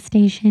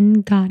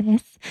manifestation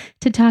goddess,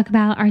 to talk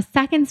about our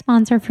second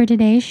sponsor for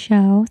today's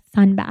show,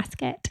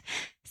 Sunbasket.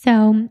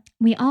 So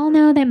we all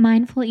know that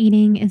mindful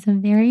eating is a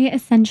very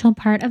essential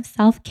part of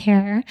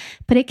self-care,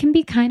 but it can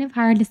be kind of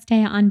hard to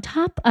stay on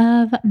top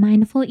of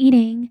mindful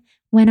eating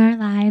when our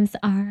lives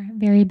are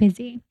very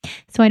busy.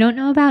 So I don't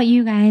know about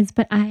you guys,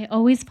 but I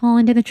always fall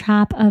into the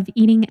trap of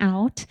eating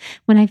out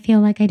when I feel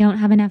like I don't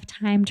have enough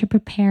time to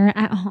prepare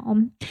at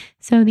home.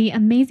 So the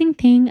amazing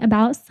thing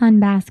about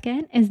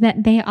Sunbasket is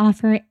that they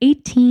offer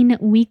 18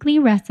 weekly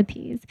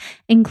recipes,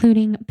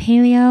 including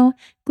paleo,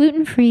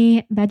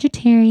 gluten-free,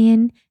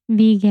 vegetarian,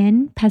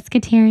 vegan,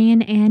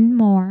 pescatarian, and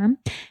more.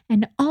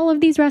 And all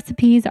of these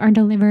recipes are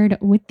delivered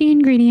with the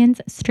ingredients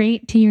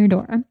straight to your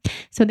door.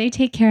 So they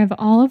take care of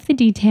all of the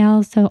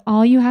details. So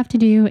all you have to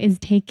do is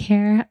take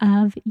care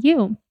of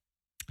you.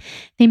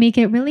 They make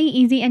it really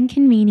easy and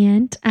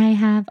convenient. I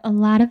have a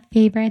lot of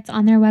favorites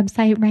on their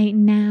website right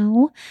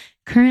now.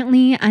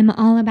 Currently, I'm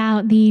all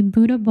about the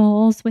Buddha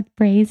bowls with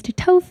braised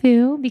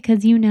tofu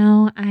because you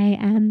know I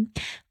am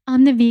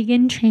on the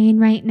vegan train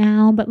right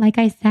now. But like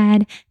I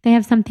said, they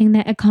have something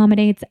that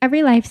accommodates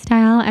every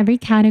lifestyle, every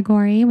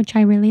category, which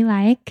I really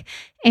like.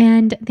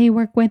 And they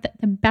work with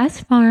the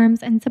best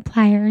farms and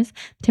suppliers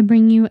to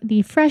bring you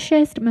the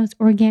freshest, most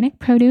organic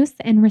produce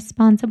and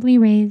responsibly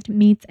raised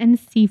meats and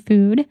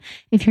seafood.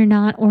 If you're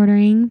not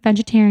ordering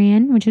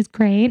vegetarian, which is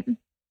great,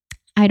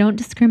 I don't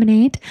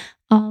discriminate.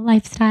 All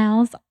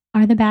lifestyles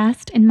are the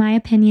best, in my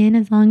opinion,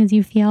 as long as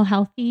you feel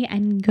healthy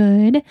and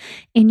good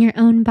in your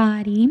own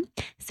body.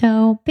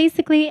 So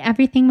basically,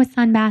 everything with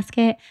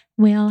Sunbasket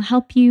will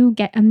help you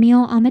get a meal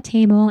on the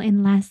table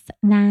in less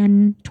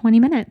than 20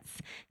 minutes.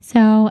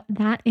 So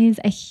that is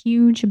a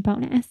huge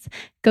bonus.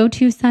 Go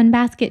to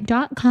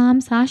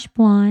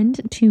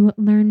sunbasket.com/blonde to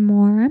learn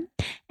more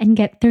and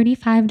get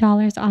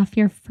 $35 off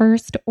your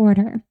first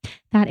order.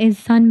 That is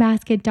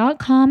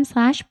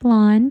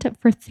sunbasket.com/blonde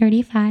for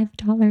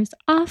 $35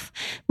 off.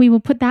 We will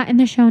put that in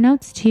the show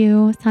notes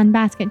too,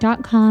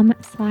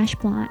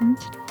 sunbasket.com/blonde.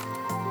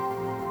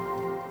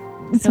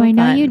 So I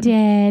know fun. You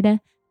did.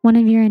 One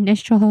of your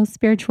initial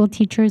spiritual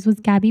teachers was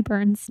Gabby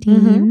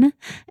Bernstein.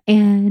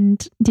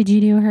 And did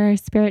you do her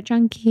Spirit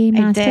Junkie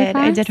masterclass?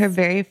 I did her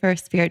very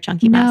first Spirit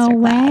Junkie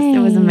masterclass. It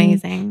was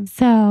amazing.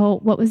 So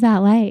what was that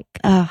like?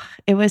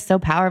 It was so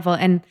powerful.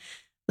 And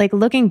like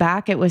looking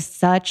back, it was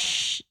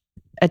such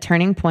a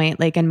turning point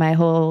like in my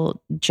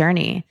whole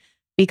journey.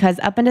 Because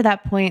up until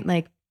that point,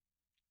 like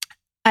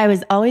I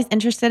was always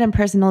interested in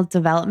personal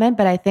development,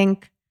 but I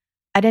think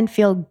I didn't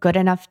feel good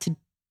enough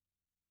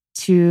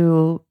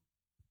to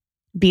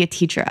be a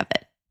teacher of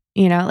it.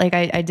 You know, like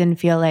I didn't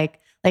feel like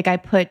I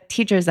put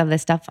teachers of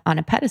this stuff on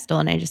a pedestal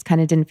and I just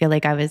kind of didn't feel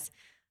like I was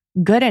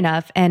good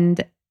enough.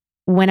 And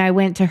when I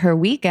went to her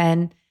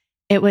weekend,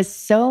 it was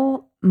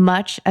so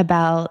much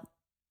about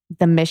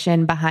the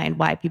mission behind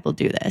why people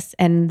do this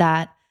and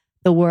that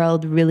the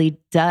world really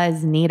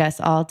does need us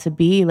all to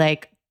be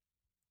like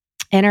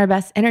in our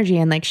best energy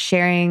and like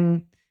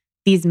sharing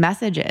these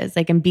messages,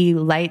 like, and be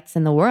lights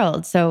in the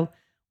world. So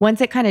once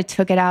it kind of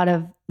took it out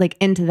of like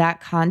into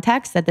that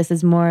context that this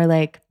is more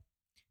like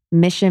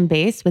mission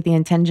based with the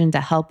intention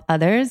to help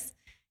others,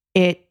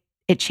 it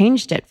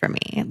changed it for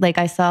me. Like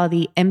I saw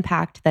the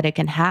impact that it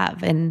can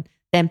have and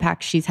the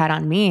impact she's had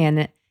on me.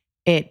 And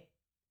I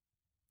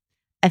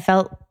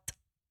felt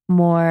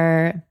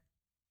more,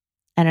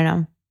 I don't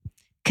know,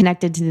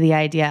 connected to the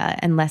idea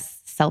and less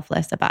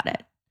selfless about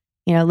it.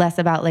 You know, less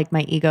about like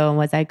my ego and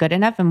was I good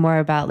enough and more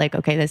about like,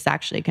 okay, this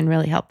actually can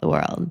really help the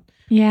world.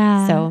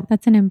 Yeah. So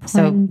that's an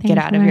important thing. So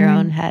get out of your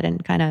own head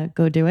and kind of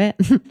go do it.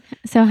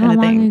 So how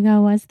long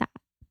ago was that?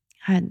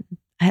 I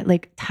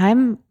like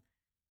time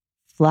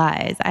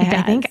flies.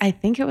 I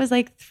think it was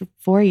like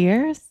 4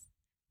 years.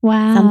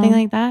 Wow. Something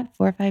like that.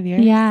 4 or 5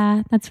 years.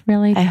 Yeah. That's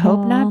really cool. I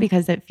hope not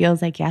because it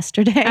feels like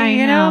yesterday,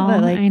 I know,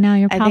 but like, I know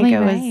you're probably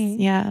right. I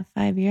think it was,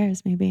 5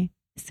 years maybe.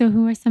 So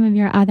who are some of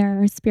your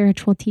other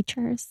spiritual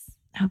teachers?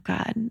 Oh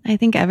God. I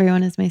think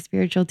everyone is my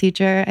spiritual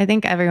teacher. I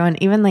think everyone,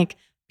 even like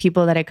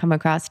people that I come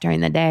across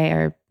during the day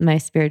are my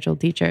spiritual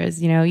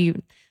teachers. You know,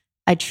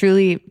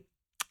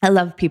 I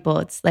love people.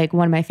 It's like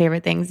one of my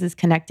favorite things is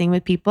connecting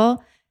with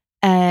people.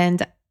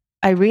 And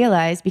I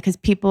realize because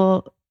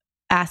people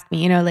ask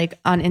me, you know, like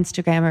on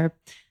Instagram or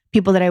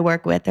people that I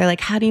work with, they're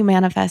like, how do you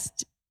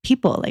manifest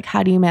people? Like,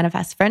 how do you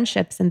manifest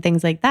friendships and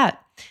things like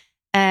that?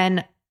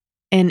 And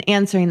in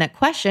answering that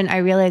question, I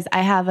realized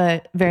I have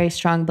a very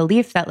strong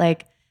belief that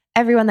like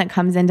everyone that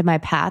comes into my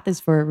path is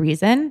for a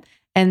reason.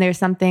 And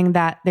there's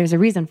a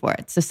reason for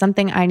it. So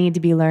something I need to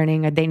be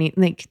learning, or they need,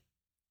 like,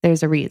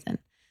 there's a reason.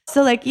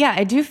 So like, yeah,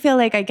 I do feel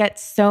like I get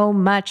so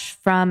much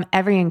from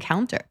every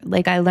encounter.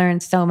 Like I learn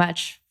so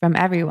much from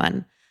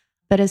everyone.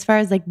 But as far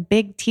as like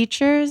big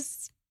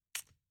teachers,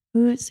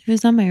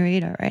 who's on my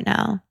radar right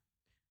now?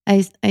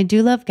 I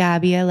do love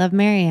Gabby. I love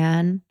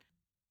Marianne.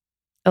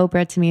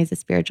 Oprah to me is a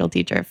spiritual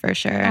teacher for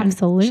sure.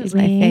 Absolutely. She's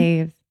my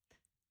fave.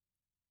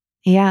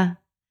 Yeah.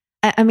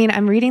 I mean,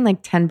 I'm reading like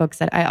 10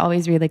 books I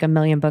always read like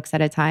 1,000,000 books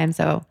at a time.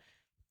 So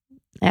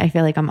I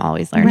feel like I'm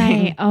always learning.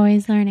 Right.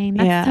 Always learning.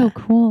 That's so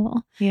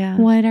cool. Yeah.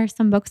 What are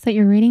some books that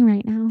you're reading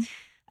right now?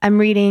 I'm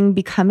reading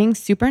Becoming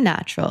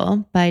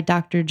Supernatural by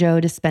Dr. Joe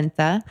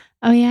Dispenza.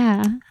 Oh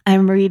yeah.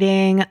 I'm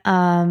reading,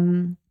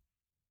 I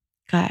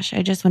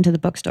just went to the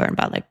bookstore and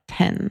bought like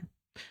 10.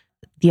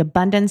 The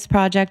Abundance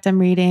Project I'm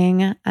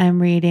reading.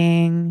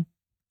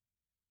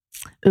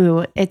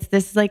 This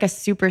is like a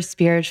super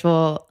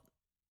spiritual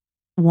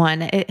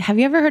one. Have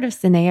you ever heard of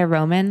Sanaya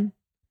Roman?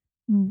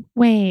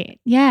 Wait,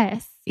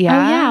 yes. Yeah.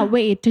 Oh yeah.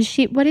 Wait,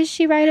 what does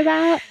she write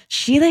about?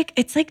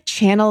 It's like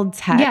channeled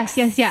text.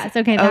 Yes.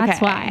 Okay,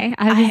 that's why.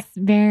 I was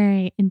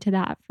very into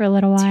that for a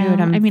little while. Dude,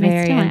 I'm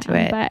very into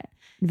it. But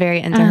very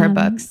into her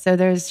books.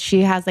 So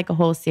she has like a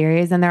whole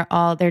series, and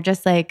they're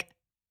just like,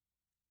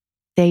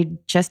 they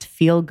just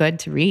feel good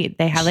to read.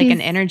 They have like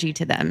an energy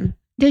to them.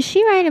 Does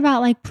she write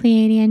about like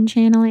Pleiadian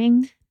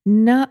channeling?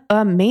 No,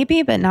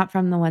 maybe, but not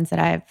from the ones that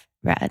I've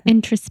read.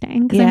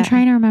 Interesting. Because I'm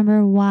trying to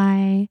remember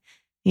why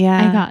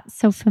I got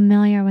so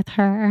familiar with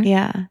her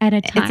at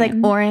a time. It's like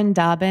Oren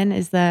Dobbin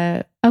is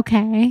the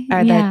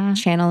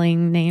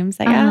channeling names,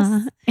 I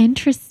guess.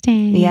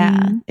 Interesting.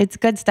 Yeah. It's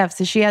good stuff.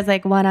 So she has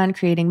like one on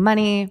creating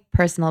money,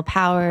 personal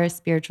power,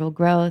 spiritual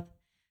growth.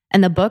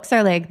 And the books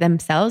are like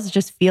themselves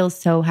just feel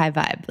so high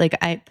vibe. Like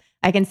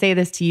I can say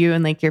this to you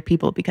and like your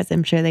people because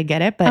I'm sure they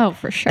get it. But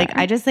for sure. Like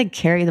I just like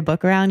carry the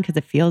book around because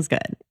it feels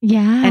good.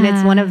 Yeah. And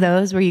it's one of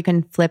those where you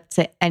can flip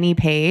to any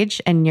page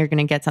and you're going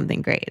to get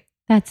something great.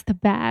 That's the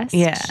best.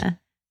 Yeah.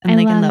 I'm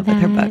like in love with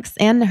her books,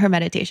 and her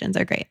meditations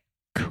are great.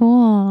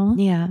 Cool.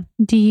 Yeah.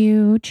 Do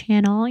you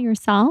channel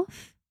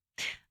yourself?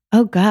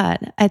 Oh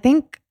God. I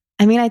think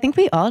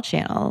we all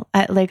channel.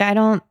 I've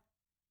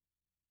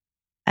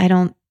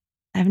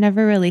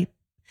never really,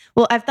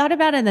 I've thought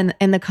about it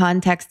in the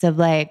context of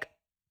like,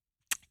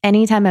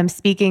 anytime I'm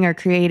speaking or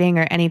creating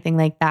or anything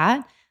like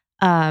that,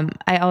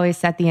 I always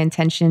set the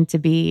intention to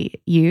be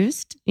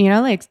used,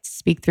 like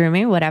speak through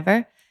me,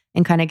 whatever,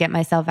 and kind of get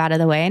myself out of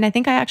the way. And I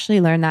think I actually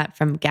learned that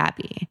from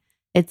Gabby.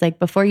 It's like,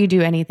 before you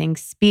do anything,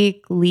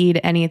 speak, lead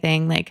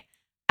anything, like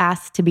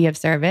ask to be of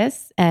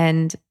service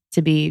and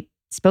to be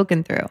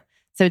spoken through.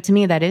 So to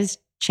me, that is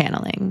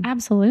channeling.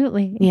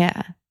 Absolutely.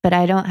 Yeah. But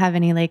I don't have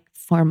any like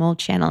formal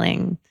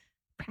channeling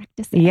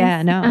practices.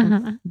 Yeah,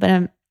 no.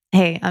 But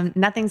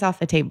nothing's off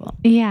the table.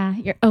 Yeah,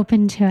 you're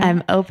open to it.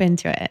 I'm open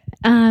to it.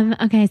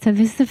 Okay, so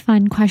this is a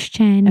fun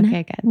question.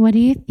 Okay, good. What do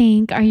you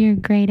think are your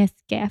greatest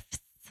gifts?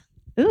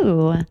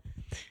 Ooh,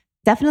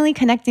 definitely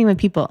connecting with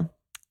people.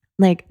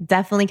 I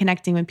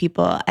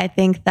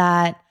think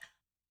that,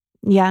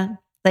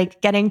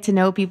 like getting to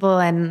know people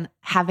and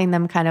having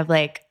them kind of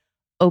like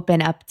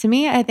open up to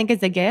me, I think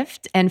is a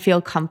gift, and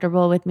feel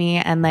comfortable with me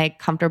and like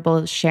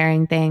comfortable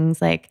sharing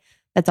things. Like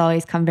that's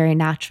always come very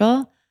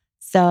natural.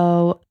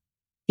 So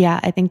yeah,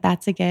 I think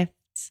that's a gift.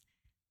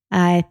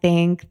 I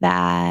think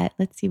that,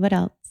 let's see, what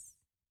else?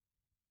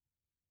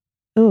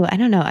 Ooh, I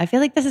don't know. I feel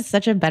like this is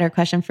such a better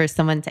question for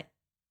someone to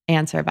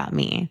answer about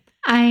me.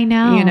 I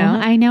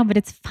know, but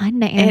it's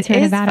fun to answer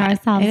it about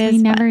ourselves. We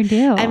never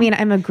do. I mean,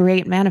 I'm a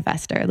great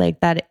manifester. Like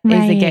that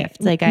is a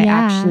gift. Like I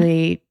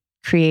actually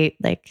create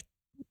like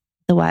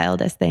the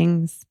wildest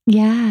things.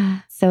 Yeah.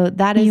 So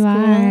that is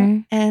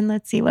cool. And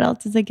let's see, what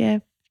else is a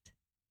gift?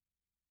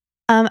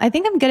 I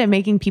think I'm good at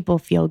making people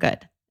feel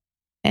good.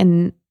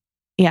 And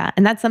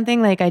that's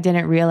something like I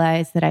didn't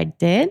realize that I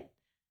did.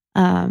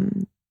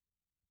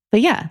 But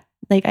yeah,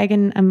 like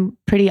I'm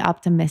pretty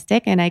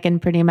optimistic, and I can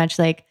pretty much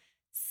like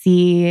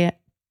I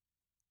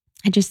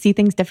just see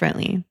things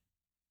differently.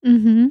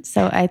 Mm-hmm.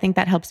 So I think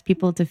that helps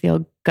people to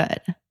feel good.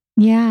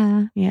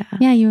 Yeah. Yeah.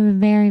 Yeah. You have a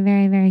very,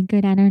 very, very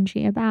good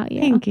energy about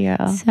you. Thank you.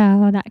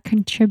 So that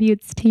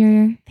contributes to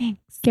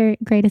your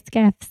greatest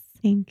gifts.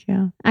 Thank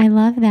you. I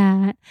love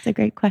that. It's a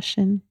great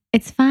question.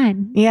 It's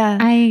fun. Yeah.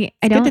 It's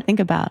good to think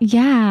about.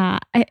 Yeah.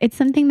 It's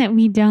something that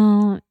we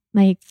don't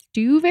like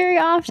do very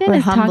often. We're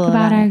is talk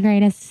about our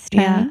greatest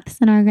strengths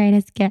and our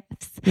greatest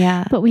gifts.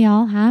 Yeah. But we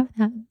all have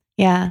them.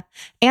 Yeah.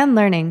 And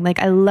learning. Like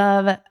I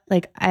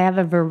have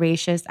a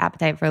voracious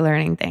appetite for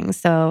learning things.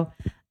 So,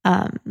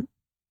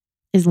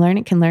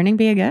 can learning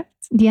be a gift?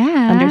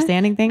 Yeah.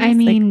 Understanding things. I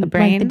mean, like the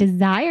brain. Like the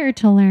desire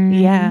to learn.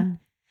 Yeah.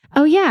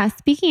 Oh yeah.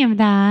 Speaking of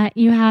that,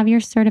 you have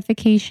your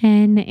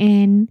certification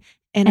in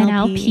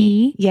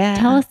NLP. Yeah.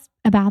 Tell us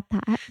about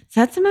that. So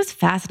that's the most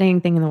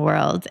fascinating thing in the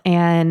world.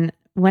 And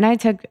when I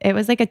took, it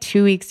was like a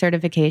 2-week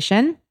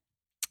certification.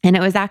 And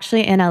it was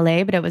actually in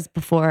LA, but it was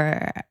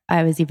before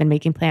I was even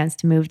making plans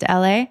to move to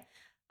LA.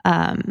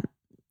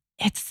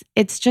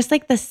 It's just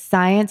like the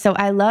science. So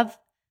I love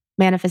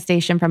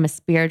manifestation from a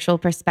spiritual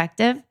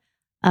perspective.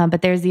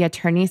 But there's the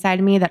attorney side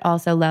of me that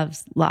also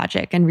loves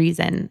logic and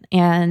reason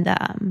and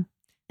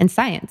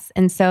science.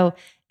 And so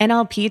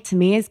NLP to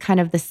me is kind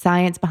of the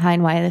science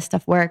behind why this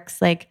stuff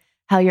works, like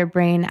how your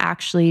brain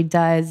actually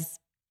does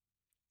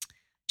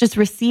just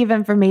receive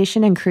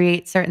information and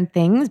create certain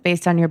things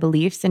based on your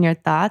beliefs and your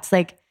thoughts.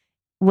 Like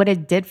what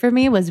it did for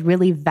me was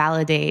really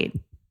validate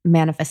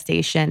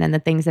manifestation and the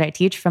things that I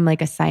teach from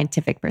like a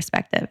scientific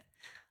perspective.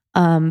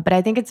 But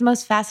I think it's the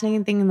most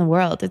fascinating thing in the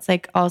world. It's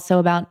like also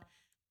about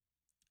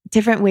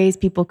different ways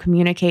people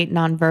communicate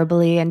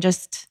non-verbally and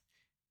just,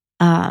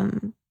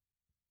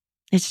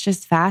 it's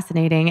just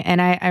fascinating. And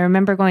I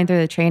remember going through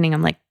the training.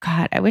 I'm like,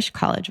 God, I wish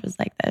college was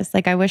like this.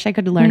 Like, I wish I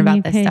could learn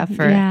about this stuff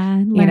for,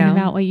 learn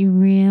about what you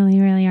really,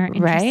 really are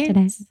interested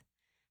in.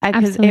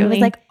 Because it was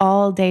like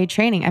all day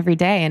training every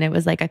day. And it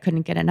was like, I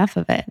couldn't get enough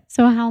of it.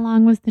 So how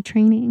long was the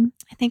training?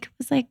 I think it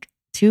was like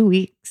 2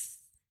 weeks.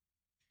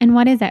 And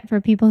what is it for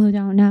people who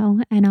don't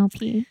know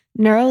NLP?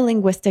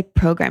 Neuro-linguistic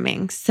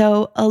programming.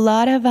 So a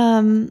lot of,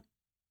 and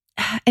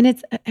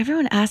it's,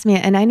 everyone asks me,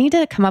 and I need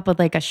to come up with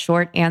like a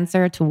short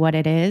answer to what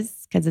it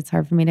is because it's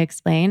hard for me to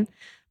explain.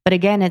 But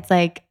again, it's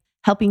like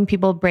helping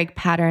people break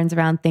patterns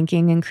around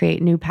thinking and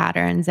create new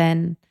patterns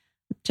and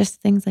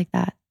just things like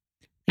that.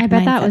 Like I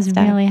bet that was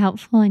really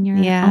helpful in your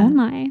own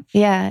life.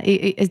 Yeah.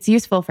 It's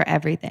useful for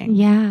everything.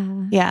 Yeah.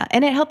 Yeah.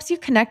 And it helps you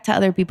connect to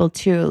other people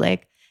too.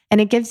 Like, and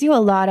it gives you a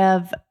lot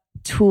of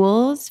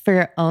tools for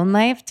your own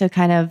life to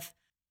kind of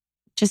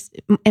just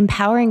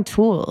empowering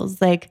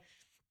tools, like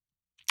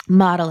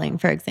modeling,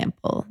 for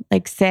example.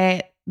 Like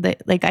say,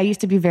 like I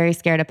used to be very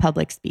scared of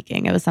public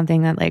speaking. It was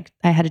something that like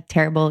I had a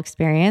terrible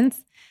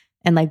experience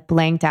and like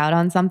blanked out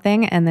on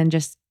something and then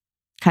just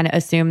kind of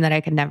assumed that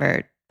I could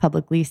never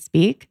publicly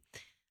speak.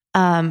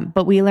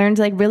 But we learned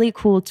like really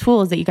cool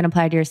tools that you can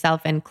apply to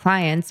yourself and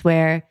clients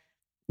where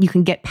you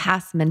can get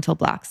past mental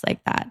blocks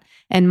like that.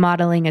 And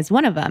modeling is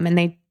one of them. And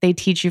they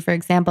teach you, for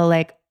example,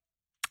 like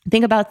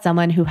think about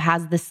someone who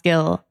has the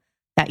skill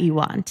that you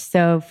want.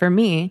 So for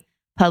me,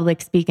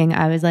 public speaking,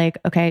 I was like,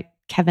 okay,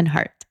 Kevin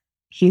Hart.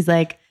 He's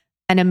like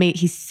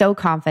he's so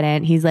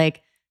confident. He's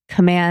like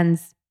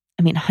commands,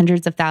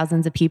 hundreds of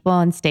thousands of people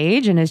on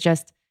stage and is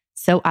just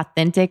so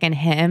authentic in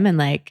him and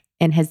like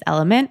in his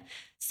element.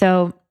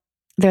 So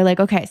they're like,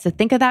 okay, so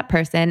think of that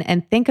person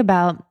and think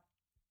about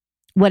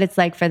what it's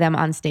like for them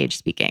on stage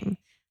speaking.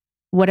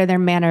 What are their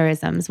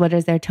mannerisms? What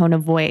is their tone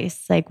of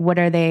voice? Like, what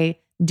are they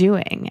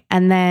doing?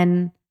 And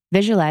then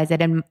visualize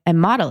it and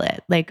model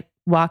it. Like,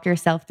 walk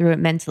yourself through it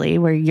mentally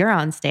where you're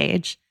on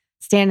stage,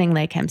 standing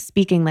like him,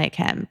 speaking like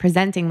him,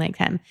 presenting like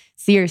him,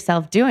 see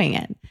yourself doing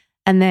it.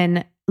 And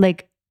then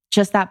like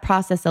just that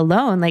process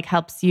alone, like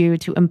helps you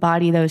to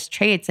embody those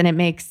traits and it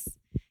makes,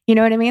 you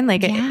know what I mean?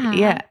 Like,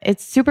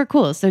 it's super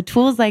cool. So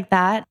tools like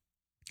that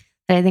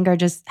I think are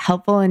just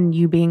helpful in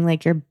you being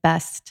like your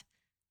best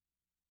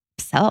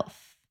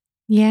self.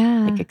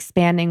 Yeah. Like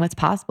expanding what's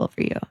possible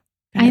for you.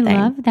 I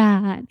love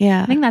that.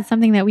 Yeah. I think that's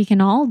something that we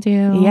can all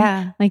do.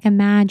 Yeah. Like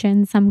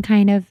imagine some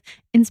kind of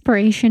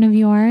inspiration of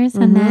yours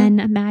and then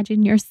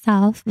imagine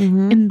yourself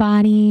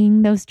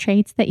embodying those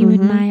traits that you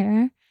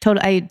admire.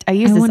 Totally. I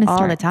use this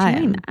all the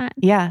time.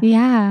 Yeah.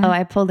 Yeah. Oh,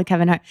 I pulled a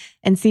Kevin Hart.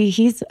 And see,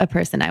 he's a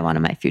person I want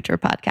on my future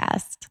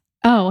podcast.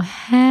 Oh,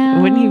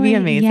 hell. Wouldn't he be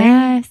amazing?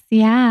 Yes.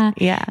 Yeah.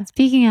 Yeah.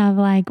 Speaking of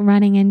like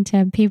running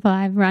into people,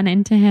 I've run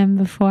into him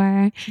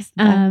before.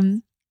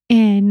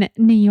 In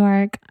New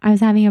York, I was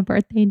having a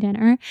birthday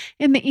dinner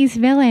in the East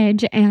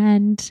Village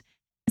and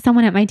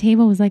someone at my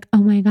table was like, oh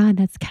my God,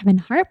 that's Kevin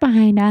Hart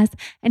behind us.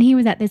 And he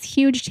was at this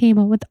huge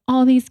table with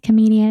all these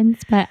comedians,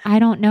 but I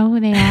don't know who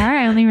they are.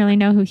 I only really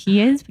know who he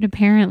is. But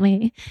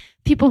apparently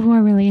people who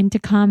are really into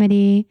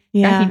comedy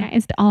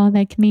recognized all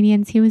the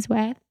comedians he was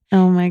with.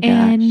 Oh my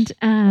gosh.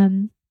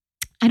 And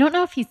I don't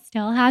know if he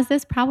still has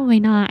this. Probably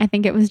not. I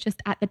think it was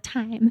just at the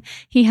time.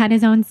 He had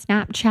his own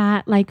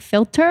Snapchat like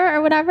filter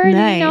or whatever.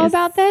 Nice. Do you know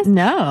about this?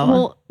 No.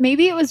 Well,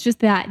 maybe it was just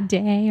that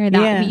day or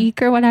that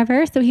week or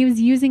whatever. So he was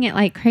using it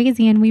like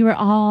crazy and we were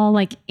all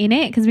like in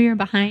it because we were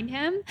behind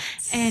him.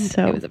 And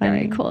it was a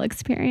very cool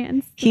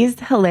experience. He's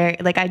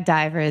hilarious. Like I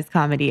die for his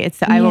comedy.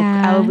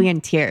 I will be in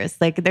tears.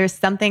 Like there's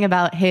something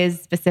about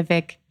his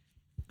specific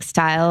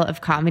style of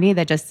comedy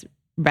that just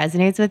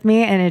resonates with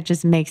me and it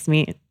just makes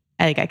me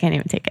like I can't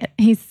even take it.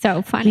 He's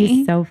so funny.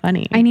 He's so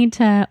funny. I need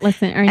to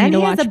listen or I need to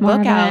watch more of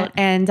it. And he has a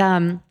book out.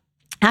 And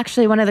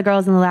actually one of the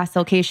girls in the last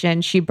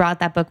Soulcation, she brought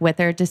that book with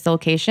her to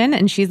Soulcation.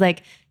 And she's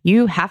like,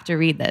 you have to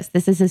read this.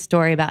 This is his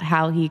story about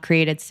how he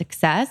created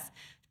success.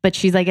 But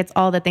she's like, it's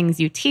all the things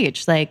you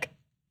teach, like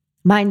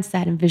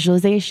mindset and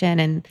visualization.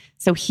 And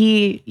so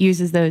he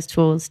uses those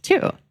tools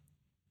too.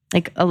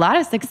 Like a lot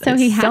of success. So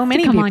he has so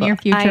many to come people. on your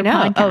future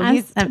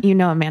podcast.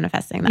 Oh, I'm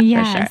manifesting that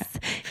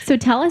for sure. So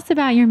tell us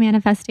about your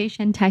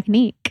manifestation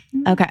technique.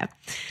 Okay.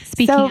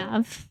 Speaking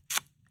of.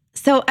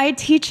 So I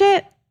teach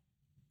it,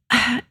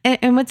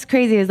 and what's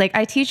crazy is like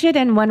I teach it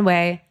in one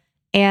way,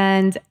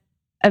 And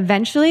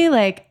eventually,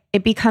 like,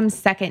 it becomes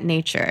second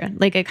nature.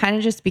 Like, it kind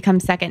of just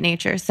becomes second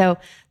nature. So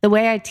the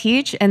way I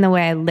teach and the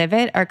way I live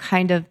it are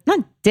kind of not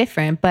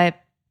different,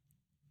 but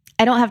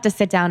I don't have to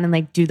sit down and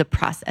like do the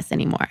process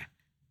anymore.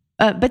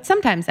 But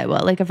sometimes I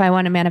will, like if I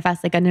want to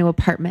manifest like a new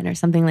apartment or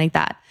something like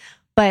that.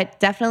 But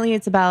definitely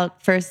it's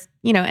about first,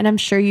 and I'm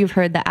sure you've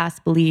heard the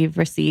ask, believe,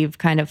 receive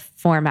kind of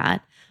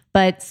format,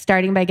 but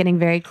starting by getting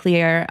very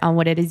clear on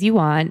what it is you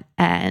want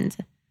and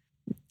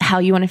how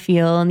you want to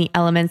feel and the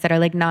elements that are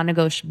like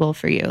non-negotiable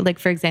for you. Like,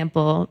 for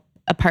example,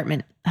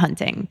 apartment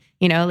hunting,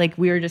 like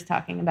we were just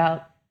talking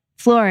about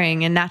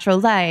flooring and natural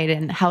light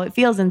and how it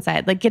feels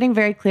inside, like getting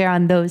very clear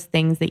on those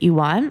things that you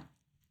want.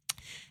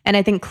 And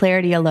I think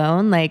clarity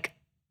alone, like,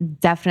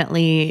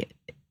 definitely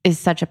is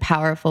such a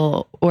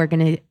powerful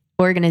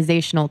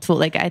organizational tool.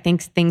 Like, I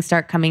think things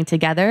start coming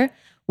together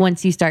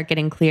once you start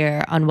getting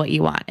clear on what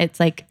you want. It's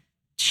like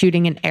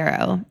shooting an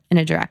arrow in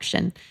a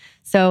direction.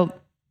 So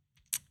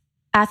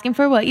asking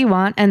for what you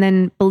want and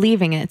then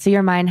believing it. So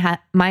your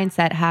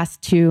mindset has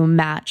to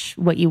match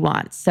what you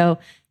want. So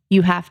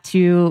you have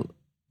to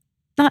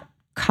not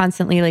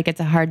constantly, like it's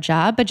a hard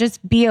job, but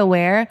just be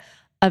aware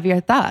of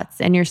your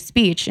thoughts and your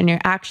speech and your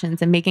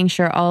actions and making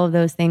sure all of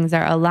those things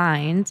are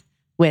aligned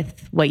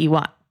with what you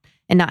want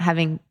and not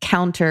having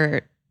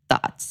counter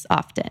thoughts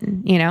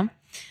often,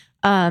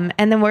 and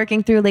then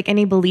working through like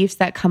any beliefs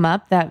that come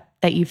up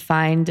that you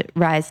find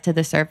rise to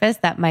the surface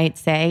that might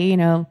say,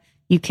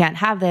 you can't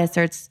have this,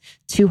 or it's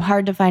too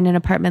hard to find an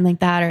apartment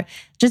like that, or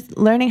just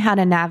learning how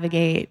to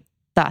navigate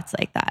thoughts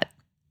like that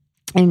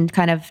and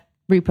kind of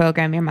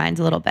reprogram your mind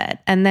a little bit.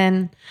 And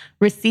then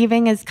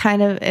receiving is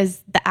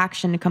the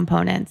action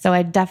component. So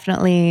I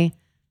definitely,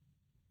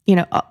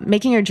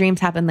 making your dreams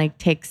happen like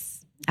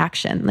takes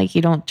action. Like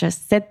you don't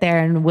just sit there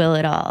and will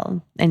it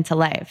all into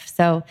life.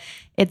 So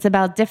it's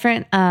about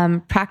different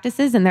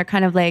practices, and they're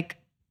kind of like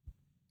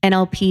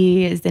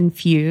NLP is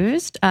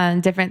infused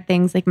on different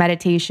things like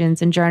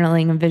meditations and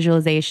journaling and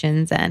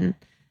visualizations and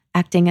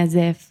acting as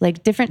if,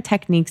 like different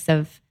techniques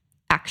of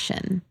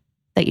action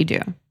that you do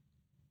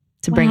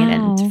to bring it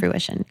into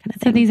fruition kind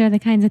of thing. So these are the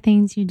kinds of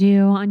things you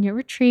do on your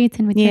retreats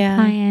and with your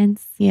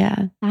clients.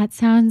 Yeah. That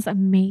sounds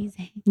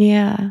amazing.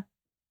 Yeah.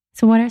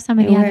 So what are some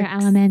of the other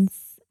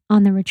elements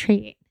on the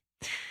retreat?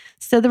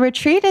 So the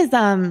retreat is,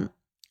 I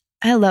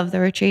love the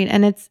retreat,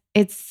 and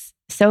it's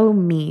so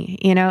me,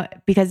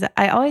 because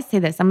I always say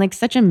this, I'm like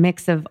such a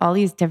mix of all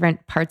these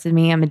different parts of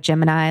me. I'm a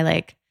Gemini,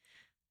 like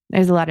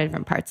there's a lot of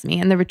different parts of me,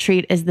 and the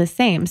retreat is the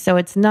same. So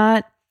it's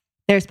not,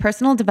 there's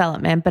personal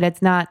development, but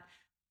it's not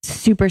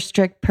super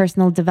strict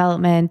personal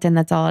development. And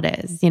that's all it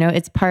is.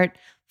 It's part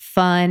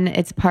fun.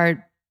 It's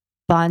part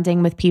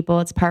bonding with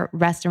people. It's part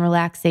rest and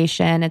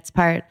relaxation. It's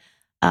part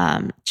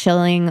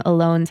chilling,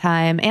 alone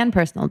time, and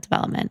personal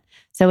development.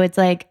 So it's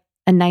like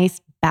a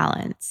nice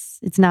balance.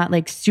 It's not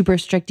like super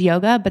strict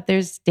yoga, but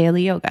there's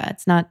daily yoga.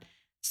 It's not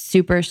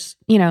super,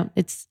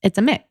 it's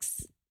a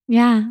mix.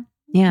 Yeah.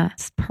 Yeah.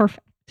 It's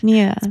perfect.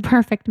 Yeah. It's a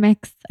perfect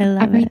mix. I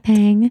love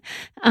everything.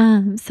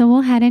 So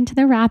we'll head into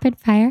the rapid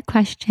fire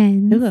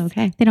questions. Ooh,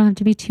 okay. They don't have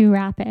to be too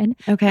rapid.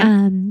 Okay.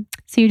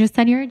 So you just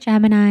said you're a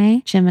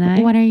Gemini.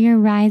 What are your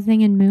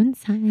rising and moon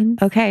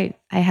signs? Okay.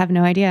 I have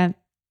no idea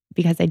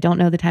because I don't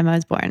know the time I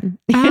was born.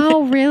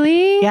 Oh,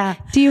 really? Yeah.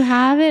 Do you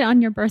have it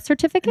on your birth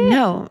certificate?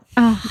 No.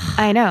 Oh,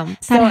 I know.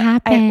 That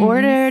happens. I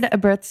ordered a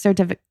birth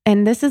certificate,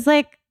 and this is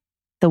like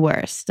the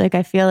worst. Like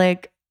I feel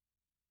like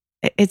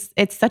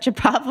it's such a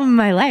problem in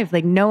my life.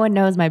 Like no one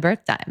knows my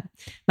birth time.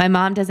 My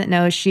mom doesn't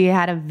know. She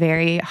had a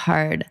very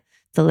hard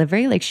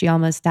delivery. Like she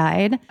almost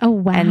died. Oh,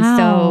 wow. And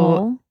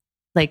so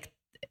like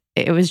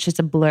it was just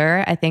a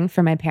blur, I think,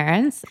 for my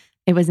parents.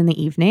 It was in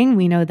the evening.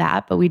 We know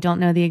that, but we don't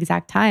know the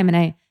exact time. And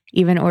I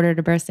even ordered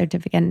a birth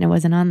certificate and it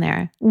wasn't on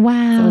there.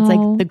 Wow. So it's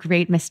like the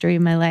great mystery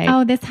of my life.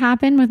 Oh, this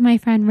happened with my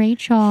friend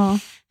Rachel,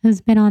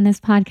 who's been on this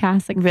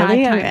podcast like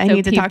really? 5 times. I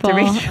need to talk to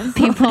Rachel.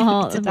 People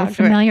are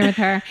familiar with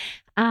her.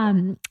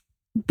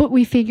 But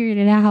we figured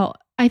it out.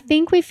 I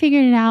think we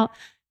figured it out.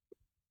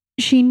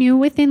 She knew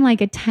within like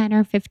a 10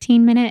 or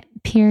 15 minute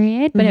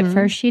period, but at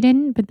first she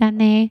didn't. But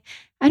then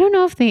I don't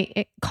know if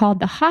they called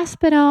the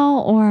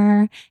hospital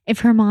or if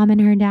her mom and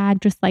her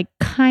dad just like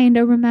kind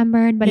of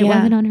remembered, but it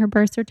wasn't on her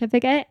birth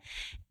certificate.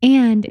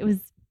 And it was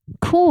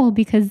cool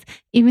because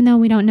even though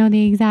we don't know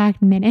the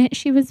exact minute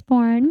she was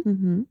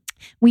born,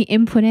 we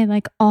inputted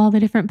like all the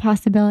different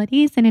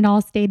possibilities and it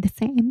all stayed the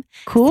same.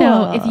 Cool.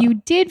 So if you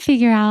did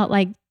figure out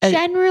like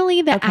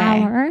generally the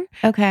hour,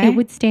 it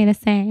would stay the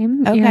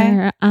same.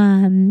 Your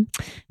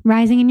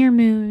rising in your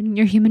moon,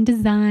 your human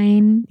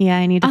design. Yeah,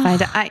 I need to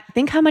find out. I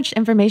think how much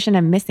information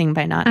I'm missing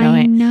by not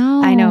knowing.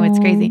 I know, it's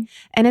crazy.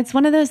 And it's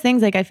one of those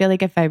things, like I feel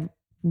like if I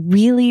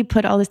really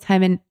put all this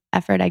time and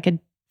effort, I could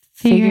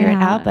figure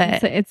it out.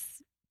 But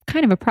it's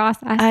kind of a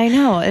process. I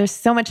know. There's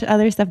so much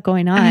other stuff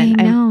going on. I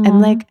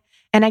know.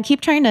 And I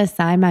keep trying to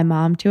assign my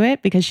mom to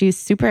it because she's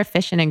super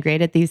efficient and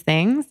great at these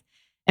things.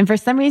 And for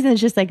some reason,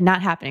 it's just like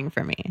not happening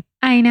for me.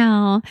 I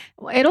know.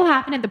 It'll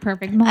happen at the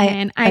perfect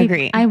moment. I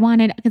agree. I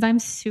wanted, because I'm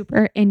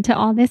super into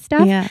all this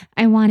stuff. Yeah.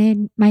 I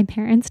wanted my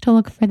parents to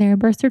look for their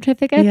birth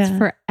certificates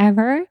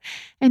forever.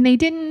 And they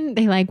didn't.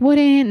 They like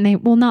wouldn't.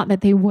 And not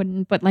that they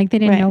wouldn't, but like they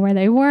didn't know where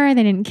they were.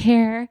 They didn't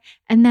care.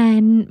 And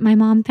then my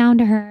mom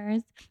found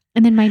hers.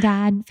 And then my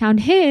dad found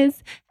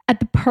his at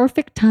the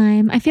perfect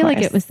time. I feel like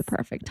it was the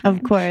perfect time.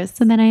 Of course.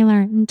 So then I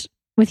learned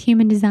with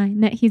human design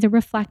that he's a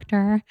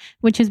reflector,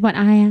 which is what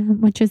I am,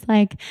 which is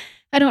like,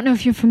 I don't know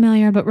if you're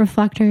familiar, but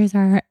reflectors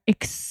are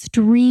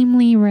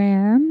extremely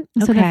rare.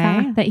 So the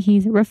fact that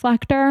he's a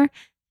reflector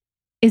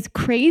is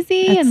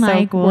crazy. That's and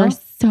like, so cool. We're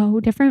so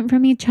different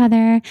from each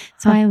other.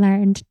 So I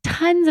learned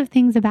tons of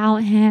things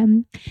about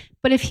him.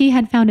 But if he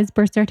had found his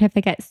birth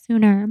certificate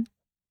sooner,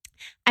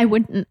 I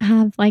wouldn't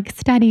have like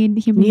studied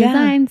human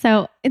design.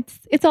 So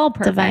it's all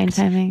perfect. Divine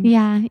timing.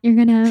 Yeah. You're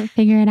going to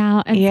figure it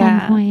out at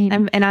some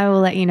point. And I will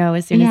let you know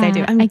as soon as I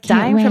do. I'm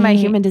dying for my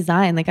human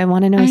design. Like I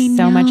want to know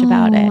so much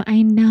about it.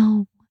 I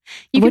know.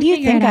 What do you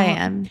think I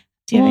am?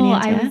 Do you have any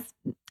idea?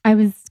 I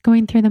was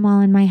going through them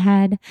all in my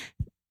head.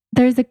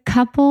 There's a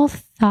couple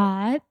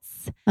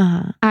thoughts.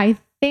 I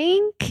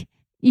think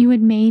you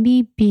would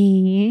maybe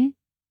be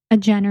a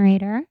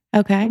generator.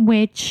 Okay.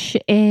 Which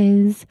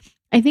is...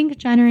 I think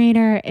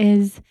generator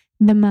is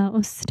the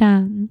most,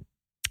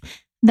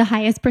 the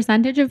highest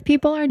percentage of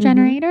people are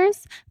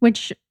generators,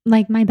 which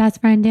like my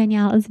best friend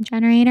Danielle is a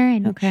generator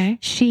and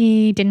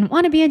she didn't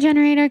want to be a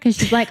generator because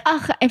she's like,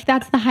 oh, if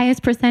that's the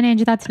highest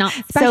percentage, that's not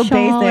special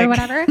so or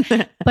whatever.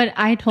 But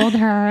I told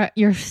her,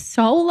 you're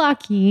so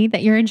lucky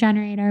that you're a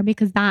generator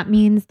because that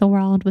means the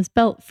world was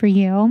built for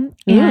you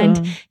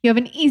and you have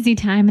an easy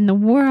time in the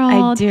world.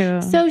 I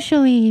do.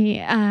 Socially,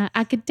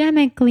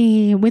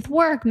 academically, with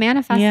work,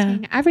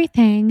 manifesting,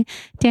 everything.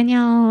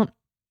 Danielle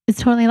is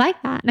totally like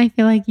that. And I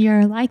feel like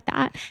you're like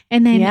that.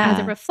 And then as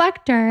a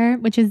reflector,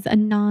 which is a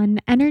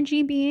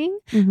non-energy being,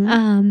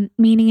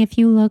 meaning if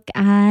you look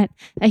at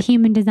a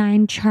human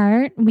design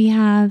chart, we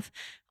have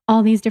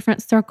all these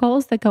different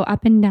circles that go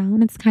up and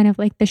down. It's kind of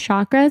like the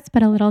chakras,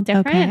 but a little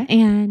different.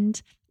 And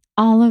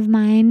all of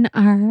mine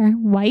are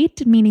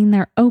white, meaning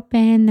they're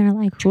open. They're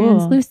like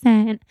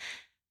translucent.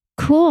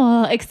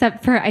 Cool,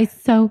 except for I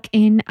soak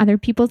in other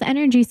people's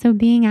energy. So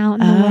being out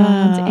in the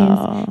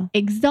world is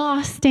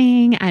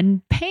exhausting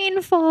and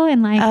painful.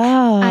 And like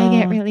I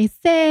get really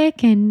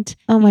sick and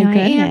I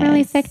am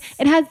really sick.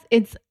 It has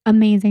its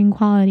amazing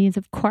qualities,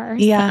 of course.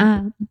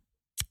 Yeah.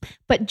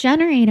 But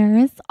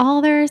generators,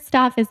 all their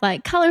stuff is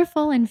like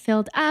colorful and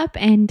filled up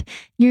and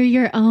you're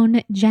your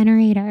own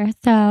generator.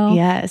 So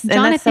yes, and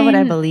that's what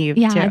I believe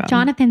too.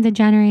 Jonathan's a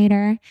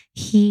generator.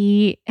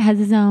 He has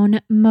his own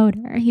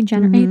motor. He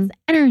generates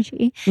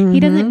energy.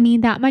 He doesn't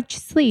need that much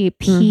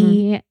sleep.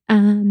 He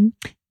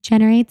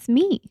generates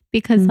me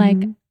because like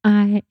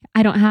I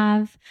don't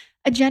have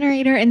a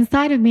generator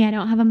inside of me. I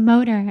don't have a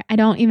motor. I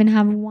don't even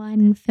have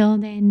one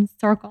filled in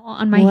circle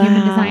on my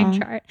human design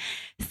chart.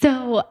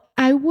 So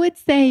I would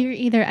say you're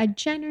either a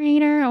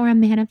generator or a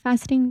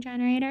manifesting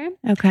generator.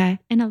 Okay.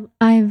 And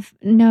I've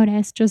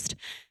noticed just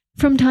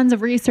from tons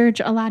of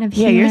research, a lot of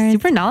healers. Yeah, you're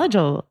super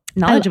knowledgeable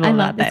I about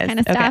love this kind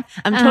of stuff.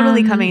 I'm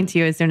totally coming to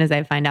you as soon as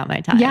I find out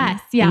my time.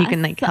 Yes. And you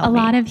can like help me.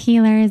 A lot of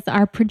healers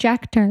are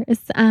projectors,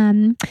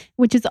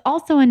 which is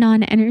also a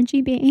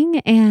non-energy being.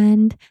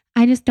 And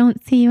I just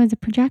don't see you as a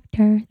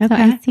projector. So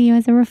I see you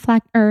as a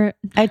reflector.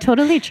 I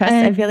totally trust.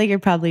 I feel like you're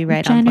probably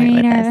right on point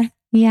with this.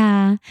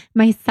 Yeah.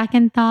 My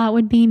second thought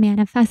would be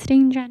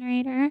manifesting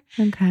generator.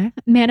 Okay.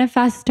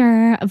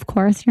 Manifestor, of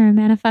course, you're a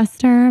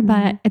manifestor,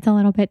 but it's a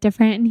little bit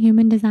different in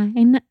human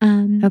design.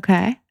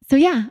 Okay. So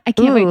yeah, I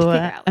can't wait to figure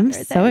out. I'm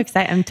so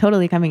excited. I'm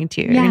totally coming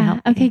to you. Yeah.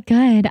 Okay,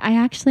 good. I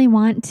actually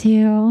want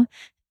to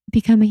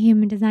become a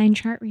human design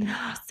chart reader.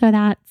 So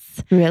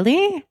that's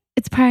really,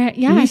 it's part.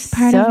 Yeah, it's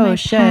part of my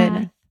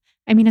path.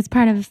 I mean, it's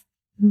part of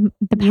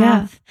the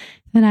path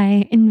that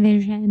I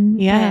envision.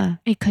 Yeah.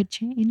 But it could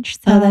change.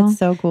 So that's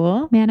so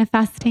cool.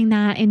 Manifesting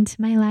that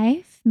into my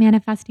life,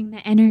 manifesting the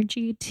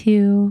energy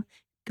to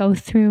go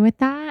through with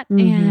that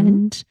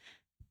and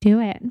do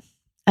it.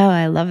 Oh,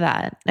 I love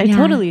that. I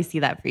totally see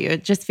that for you.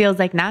 It just feels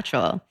like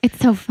natural. It's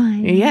so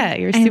fun. Yeah,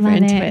 you're super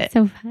into it. It's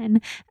so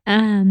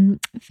fun.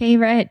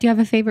 Favorite, do you have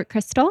a favorite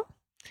crystal?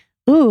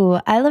 Ooh,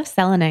 I love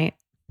selenite.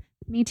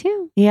 Me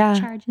too. Yeah.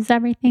 Charges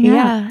everything up.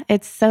 Yeah,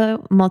 it's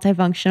so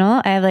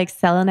multifunctional. I have like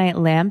selenite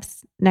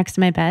lamps next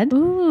to my bed.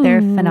 Ooh, they're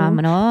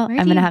phenomenal. I'm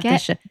going to have to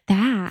ship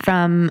that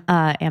from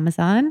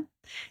Amazon.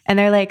 And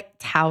they're like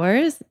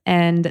towers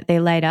and they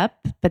light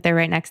up, but they're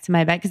right next to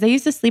my bed. Because I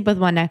used to sleep with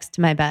one next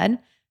to my bed.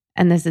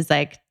 And this is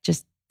like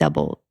just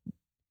double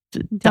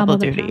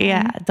duty.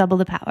 Yeah, double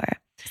the power.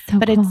 So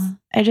but cool.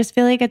 I just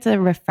feel like it's a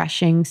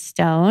refreshing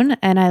stone.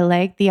 And I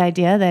like the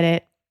idea that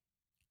it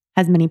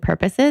has many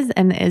purposes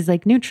and is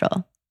like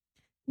neutral.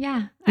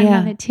 Yeah, I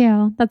love it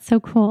too. That's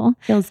so cool.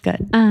 Feels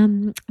good.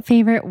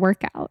 Favorite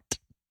workout?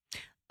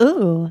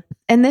 Ooh,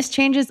 and this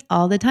changes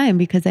all the time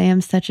because I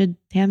am such a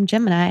damn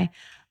Gemini.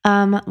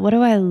 What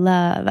do I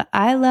love?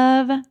 I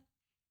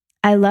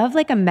love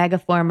like a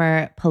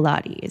Megaformer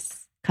Pilates.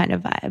 kind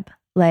of vibe.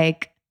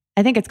 Like,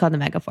 I think it's called the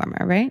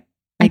Megaformer, right?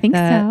 I think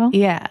so.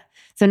 Yeah.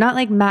 So not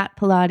like mat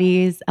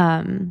Pilates,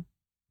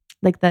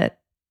 like the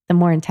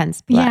more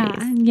intense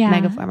Pilates, Yeah.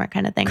 Megaformer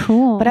kind of thing.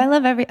 Cool. But I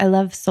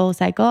love Soul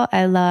Cycle.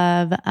 I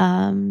love,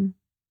 I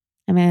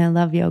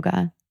love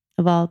yoga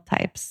of all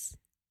types.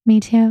 Me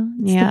too.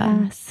 It's the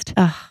best.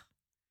 I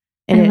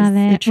love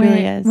it. It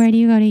truly is. Where do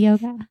you go to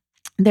yoga?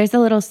 There's a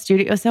little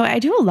studio. So I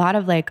do a lot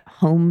of like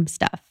home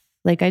stuff.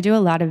 Like I do a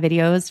lot of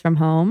videos from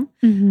home.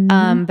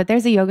 But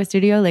there's a yoga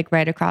studio like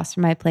right across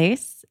from my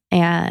place.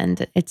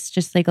 And it's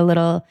just like a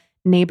little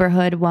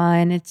neighborhood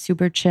one. It's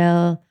super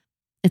chill.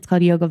 It's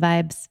called Yoga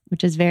Vibes,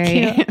 which is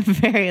very,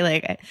 very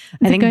like,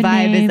 I think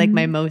vibe is like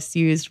my most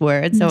used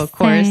word. So of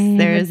course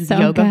there's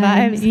Yoga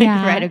Vibes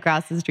like right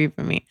across the street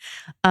from me.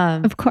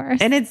 Of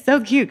course. And it's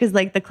so cute because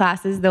like the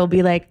classes, they'll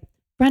be like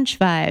brunch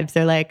vibes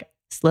or like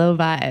slow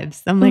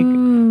vibes. I'm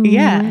like,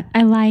 yeah.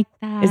 I like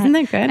that. Isn't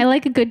that good? I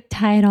like a good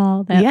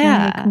title that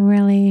like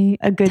really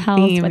a good tells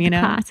theme, what the you know?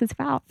 class is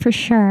about, for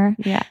sure.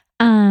 Yeah.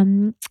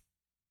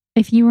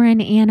 If you were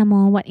an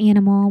animal, what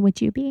animal would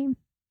you be?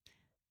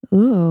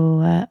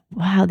 Ooh,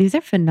 wow. These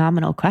are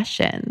phenomenal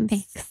questions.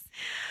 Thanks.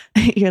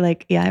 You're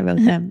like, yeah, I wrote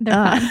them. They're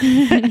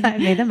fun. I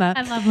made them up.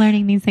 I love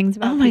learning these things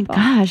about people. Oh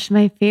my gosh.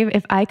 My favorite,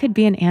 if I could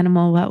be an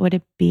animal, what would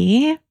it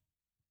be?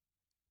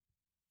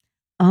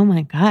 Oh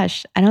my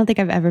gosh. I don't think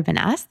I've ever been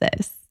asked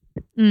this.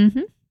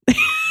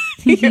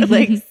 You're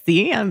like,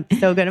 see, I'm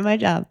so good at my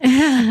job.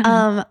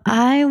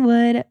 I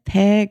would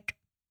pick,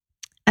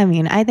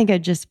 I think it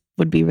just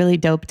would be really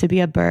dope to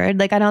be a bird.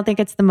 Like, I don't think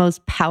it's the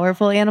most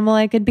powerful animal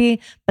I could be,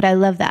 but I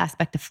love the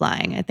aspect of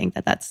flying. I think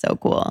that that's so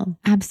cool.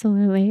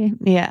 Absolutely.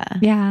 Yeah.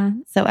 Yeah.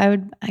 So I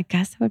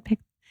guess I would pick,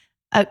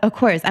 of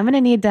course, I'm going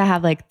to need to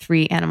have like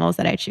 3 animals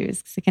that I choose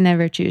because I can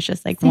never choose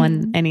just like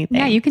one anything.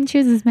 Yeah, you can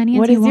choose as many as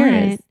what you is want.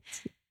 Yours?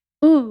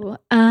 Ooh,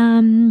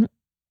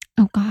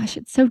 oh gosh,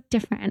 it's so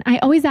different. I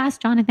always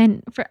ask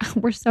Jonathan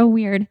we're so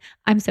weird.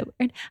 I'm so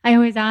weird. I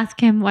always ask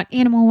him, what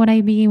animal would I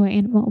be? What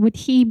animal would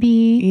he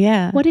be?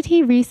 Yeah. What did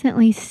he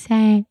recently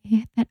say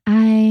that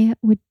I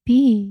would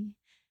be?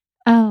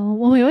 Oh,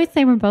 well, we always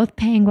say we're both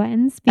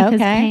penguins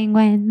because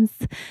penguins,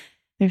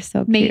 they're so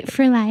cute. mate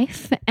for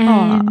life,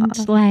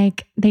 and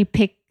like they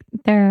pick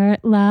their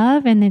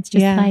love and it's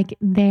just like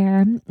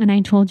there. And I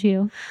told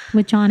you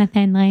with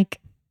Jonathan, like,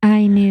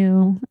 I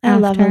knew. I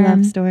love a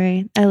love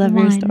story. I love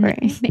your story.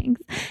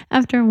 Thanks.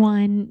 After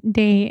one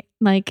date,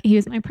 like he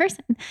was my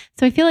person.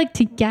 So I feel like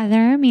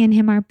together, me and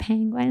him are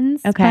penguins.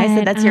 Okay.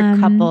 So that's your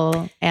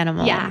couple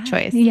animal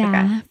choice. Yeah.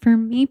 Okay. For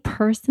me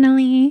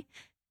personally,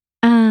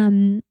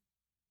 I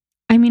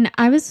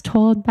was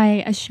told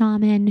by a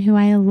shaman who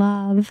I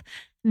love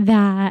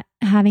that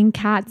having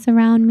cats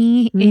around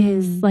me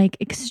is like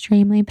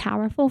extremely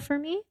powerful for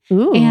me.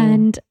 Ooh.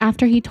 And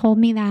after he told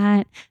me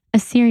that, a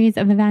series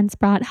of events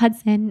brought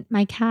Hudson,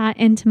 my cat,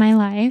 into my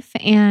life,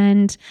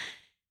 and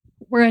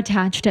we're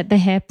attached at the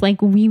hip. Like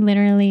we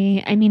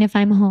literally, if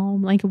I'm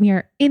home, like we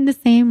are in the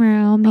same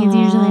room. He's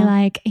usually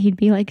like, he'd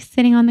be like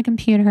sitting on the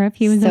computer if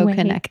he was awake.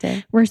 So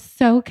connected. We're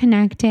so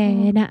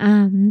connected.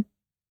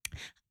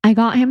 I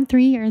got him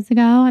 3 years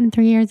ago, and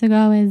 3 years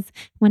ago is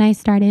when I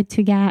started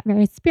to get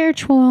very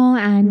spiritual,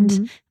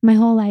 and my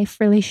whole life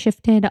really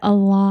shifted a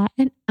lot.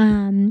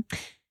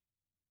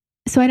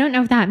 So I don't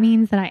know if that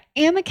means that I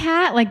am a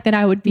cat, like that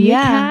I would be a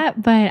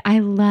cat, but I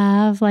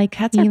love like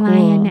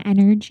feline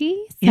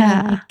energy. So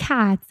like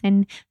cats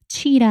and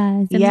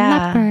cheetahs and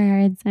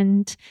leopards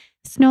and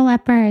snow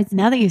leopards.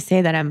 Now that you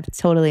say that, I'm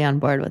totally on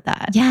board with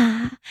that.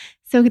 Yeah.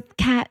 So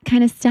cat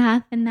kind of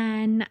stuff. And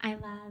then I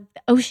love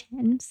the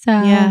ocean. So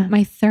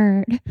my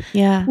third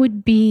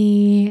would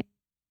be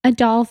a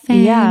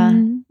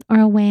dolphin or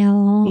a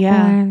whale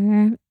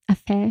or a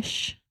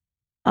fish.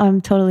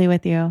 I'm totally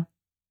with you.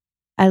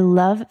 I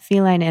love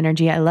feline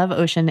energy. I love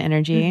ocean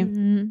energy.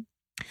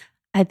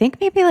 I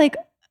think maybe like,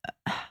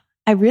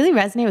 I really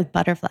resonate with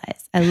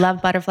butterflies. I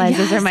love butterflies.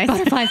 Those are my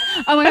butterflies.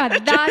 Oh my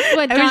God. That's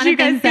what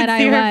Jonathan said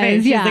I was.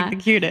 Face. She's like the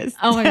cutest.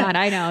 Oh my God.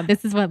 I know.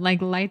 This is what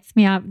like lights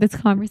me up, this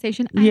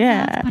conversation. I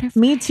love butterflies.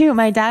 Me too.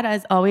 My dad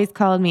has always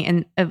called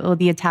me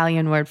the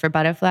Italian word for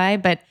butterfly,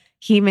 but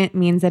he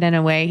means it in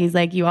a way. He's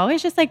like, you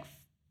always just like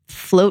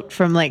float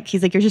from like,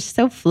 he's like, you're just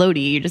so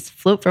floaty. You just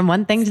float from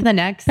one thing to the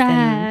next.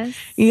 And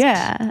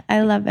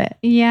I love it.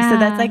 Yeah. So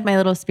that's like my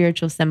little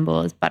spiritual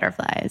symbol is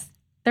butterflies.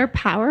 They're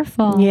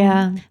powerful.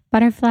 Yeah.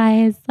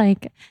 Butterflies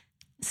like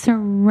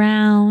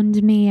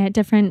surround me at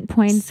different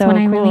points when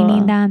I really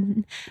need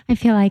them. I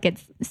feel like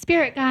it's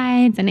spirit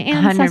guides and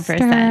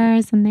ancestors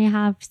 100%. And they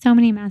have so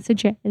many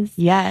messages.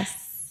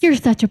 Yes. You're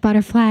such a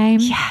butterfly.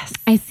 Yes.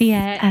 I see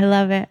it. I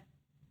love it.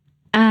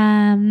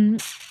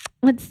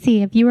 Let's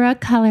see. If you were a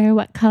color,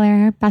 what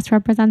color best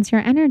represents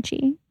your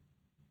energy?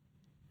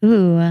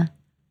 Ooh,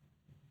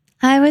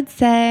 I would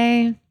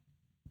say,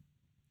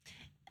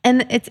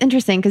 and it's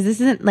interesting because this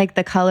isn't like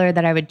the color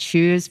that I would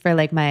choose for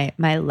like my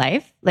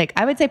life. Like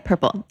I would say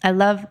purple.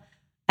 I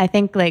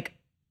think like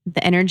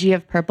the energy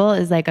of purple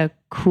is like a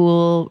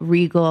cool,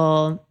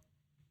 regal,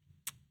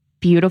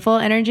 beautiful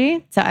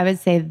energy. So I would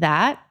say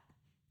that.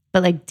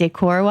 But like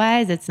decor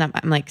wise, it's not,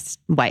 I'm like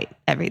white,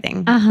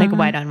 everything. Like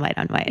white on white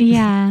on white.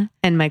 Yeah.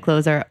 And my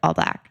clothes are all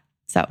black.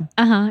 So.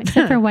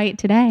 Except for white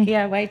today.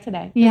 Yeah, white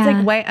today. Yeah. It's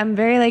like white. I'm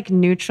very like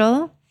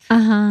neutral.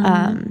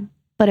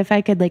 But if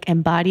I could like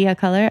embody a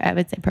color, I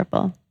would say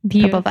purple.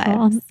 Beautiful.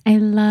 Purple vibes. I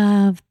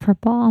love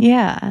purple.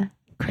 Yeah.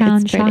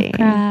 Crown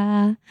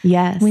chakra.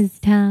 Yes.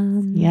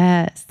 Wisdom.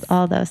 Yes.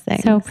 All those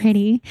things. So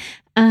pretty.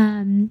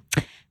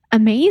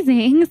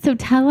 Amazing. So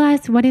tell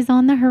us, what is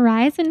on the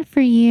horizon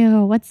for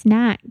you? What's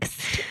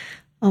next?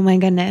 Oh my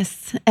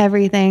goodness.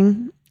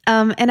 Everything.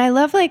 And I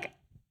love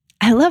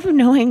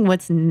knowing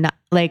what's not,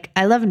 like,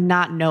 I love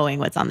not knowing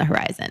what's on the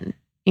horizon.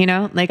 You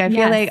know, like I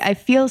feel like I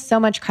feel so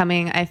much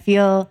coming. I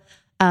feel,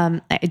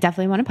 I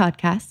definitely want a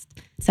podcast.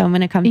 So I'm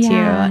going to come to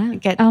you,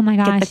 get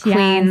the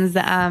queen's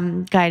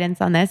guidance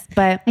on this,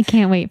 but I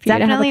can't wait for you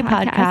definitely to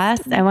have a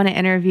podcast. I want to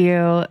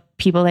interview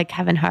people like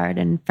Kevin Hart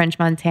and French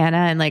Montana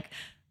and like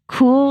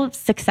cool,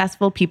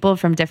 successful people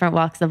from different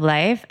walks of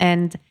life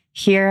and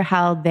hear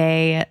how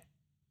they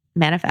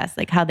manifest,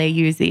 like how they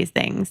use these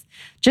things,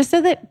 just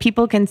so that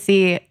people can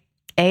see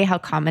A, how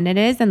common it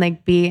is, and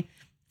like B,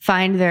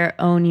 find their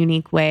own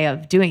unique way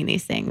of doing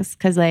these things.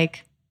 Cause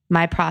like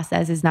my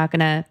process is not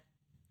gonna,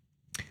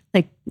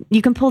 like,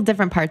 you can pull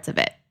different parts of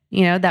it,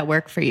 you know, that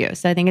work for you.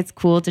 So I think it's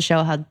cool to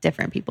show how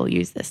different people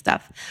use this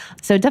stuff.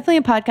 So definitely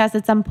a podcast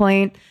at some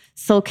point.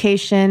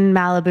 Soulcation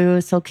Malibu,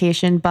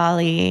 Soulcation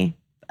Bali.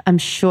 I'm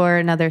sure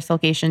another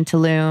Soulcation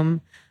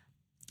Tulum.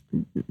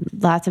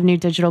 Lots of new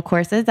digital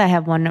courses. I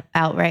have one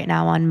out right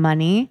now on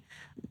money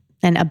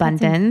and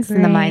abundance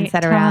and the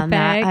mindset around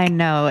that. I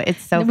know.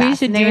 It's so fascinating. We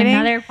should do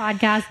another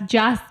podcast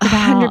just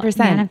about 100%.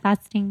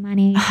 Manifesting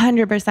money.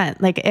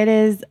 100%. Like it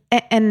is.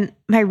 And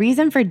my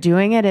reason for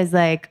doing it is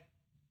like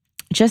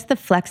just the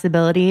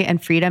flexibility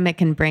and freedom it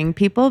can bring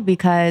people,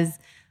 because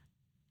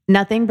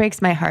nothing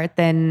breaks my heart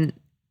than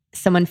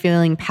someone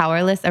feeling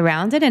powerless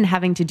around it and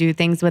having to do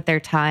things with their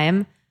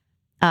time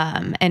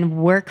and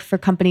work for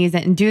companies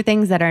and do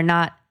things that are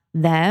not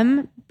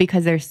them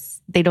because they're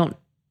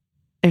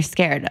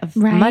scared of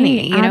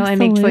money, you know, and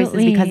make choices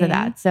because of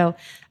that. So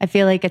I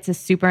feel like it's a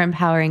super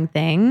empowering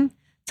thing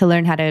to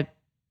learn how to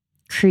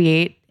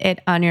create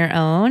it on your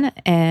own.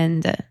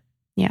 And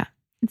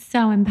it's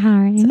so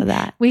empowering. So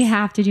that we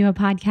have to do a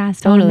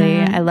podcast. Totally.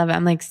 On that. I love it.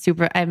 I'm like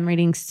I'm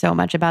reading so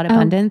much about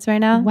abundance right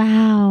now.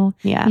 Wow.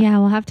 Yeah. Yeah.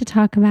 We'll have to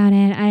talk about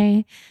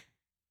it.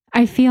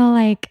 I feel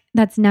like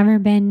that's never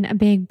been a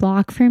big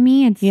block for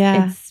me. It's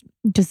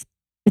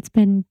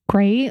been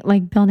great,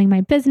 like building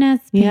my business,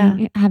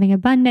 having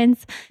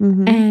abundance,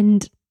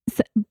 and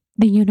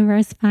the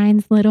universe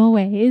finds little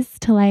ways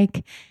to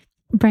like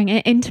bring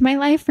it into my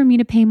life for me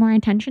to pay more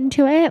attention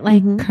to it.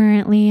 Like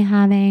currently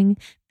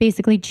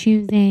basically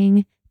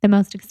choosing the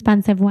most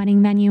expensive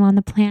wedding venue on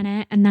the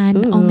planet. And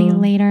then only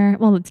later,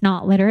 well, it's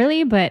not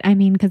literally, but I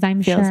mean, because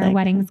I'm sure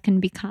weddings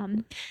can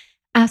become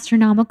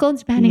astronomical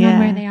depending on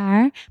where they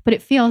are, but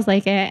it feels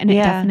like it. And it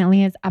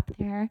definitely is up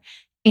there.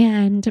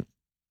 And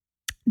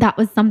that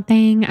was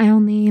something I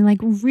only like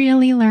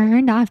really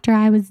learned after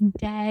I was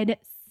dead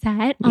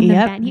set on the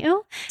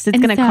venue. So it's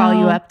going to call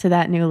you up to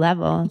that new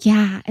level.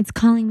 Yeah. It's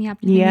calling me up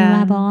to the new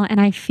level.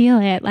 And I feel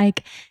it.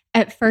 Like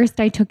at first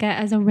I took it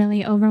as a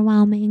really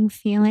overwhelming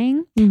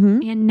feeling.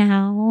 And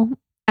now,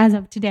 as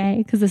of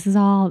today, because this has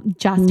all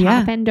just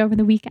happened over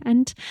the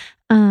weekend,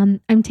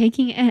 I'm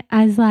taking it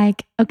as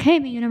like, okay,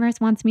 the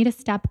universe wants me to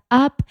step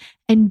up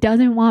and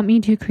doesn't want me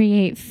to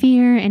create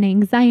fear and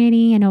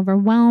anxiety and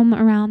overwhelm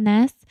around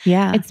this.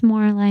 Yeah. It's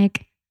more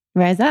like,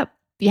 rise up.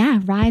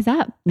 Yeah, rise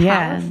up.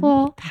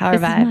 Powerful. Power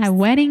vibes. This is my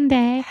wedding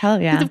day.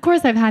 Hell yeah. Because of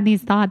course I've had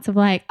these thoughts of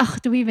like, oh,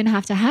 do we even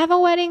have to have a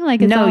wedding?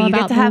 Like, it's all you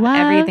about get to have love.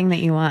 everything that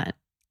you want.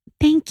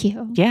 Thank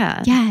you.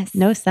 Yeah. Yes.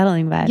 No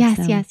settling vibes.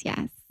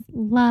 Yes.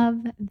 Love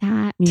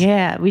that.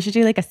 Yeah. We should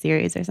do like a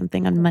series or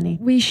something on money.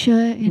 We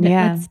should.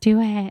 Yeah. Let's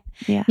do it.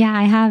 Yeah.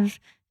 I have,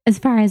 as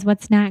far as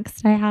what's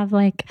next, I have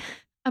like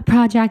a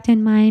project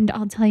in mind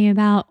I'll tell you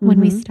about when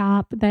we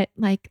stop that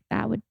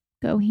would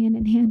go hand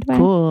in hand with.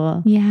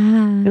 Cool.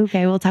 Yeah.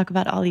 Okay. We'll talk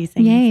about all these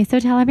things. Yay. So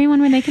tell everyone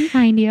where they can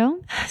find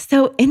you.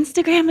 So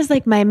Instagram is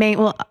like my main,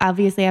 well,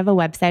 obviously I have a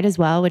website as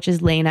well, which is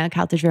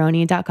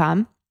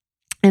lainacaltagirone.com,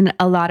 and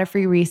a lot of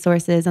free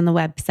resources on the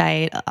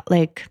website,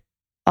 like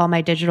all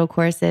my digital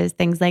courses,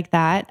 things like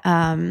that,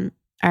 are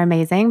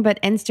amazing.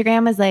 But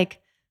Instagram is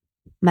like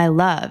my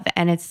love.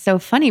 And it's so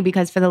funny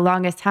because for the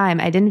longest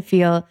time, I didn't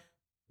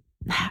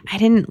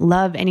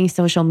love any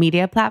social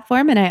media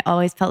platform. And I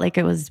always felt like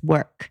it was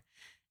work.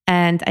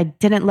 And I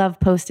didn't love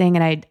posting.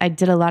 And I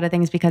did a lot of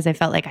things because I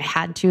felt like I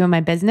had to in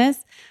my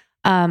business.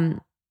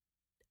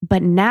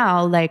 But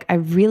now, like, I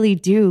really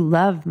do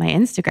love my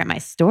Instagram. My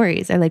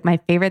stories are like my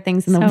favorite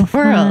things in the world.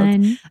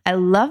 Fun. I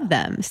love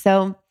them.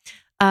 So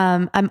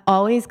I'm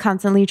always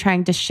constantly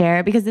trying to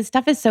share because this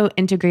stuff is so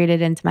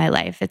integrated into my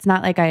life. It's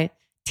not like I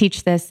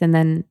teach this and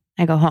then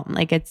I go home.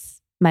 Like,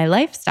 it's my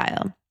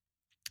lifestyle.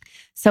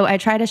 So I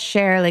try to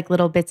share like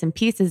little bits and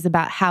pieces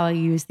about how I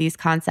use these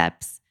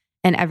concepts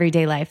in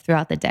everyday life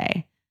throughout the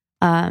day.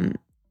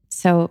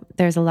 So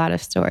there's a lot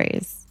of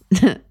stories.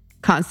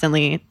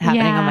 constantly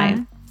happening on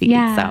my feed.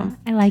 Yeah. So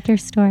I like your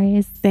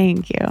stories.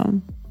 Thank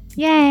you.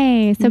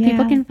 Yay. So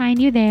people can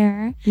find you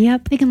there.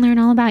 Yep. They can learn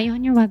all about you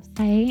on your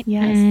website.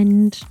 Yes.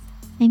 And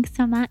thanks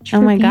so much.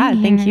 Oh my God.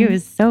 Here. Thank you. It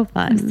was so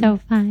fun. It was so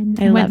fun.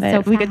 I love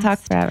it. So we could talk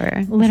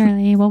forever.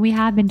 Literally. Well, we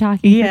have been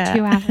talking for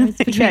 2 hours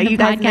between the you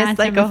guys podcast missed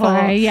like a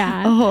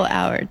whole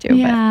hour too.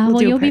 Yeah.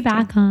 But you'll be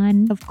back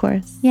on. Of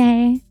course.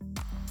 Yay.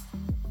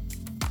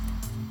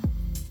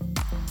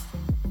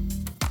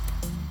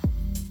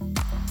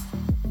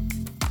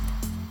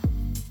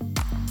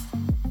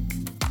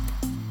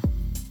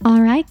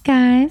 All right,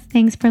 guys.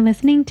 Thanks for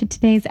listening to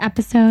today's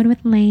episode with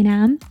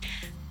Laina.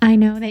 I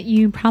know that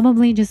you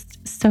probably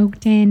just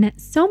soaked in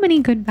so many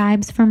good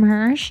vibes from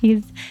her.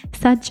 She's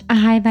such a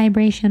high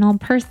vibrational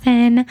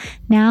person.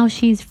 Now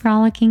she's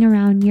frolicking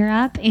around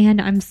Europe,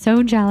 and I'm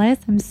so jealous.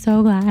 I'm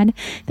so glad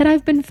that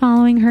I've been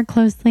following her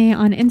closely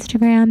on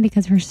Instagram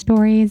because her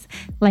stories,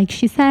 like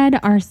she said,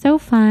 are so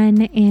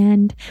fun.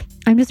 And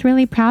I'm just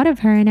really proud of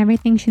her and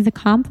everything she's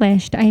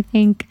accomplished. I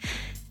think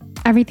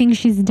everything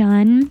she's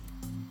done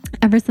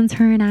ever since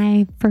her and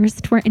I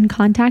first were in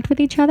contact with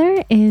each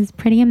other is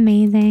pretty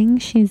amazing.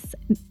 She's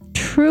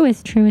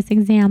truest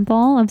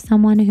example of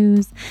someone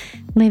who's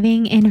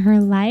living in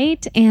her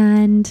light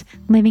and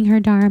living her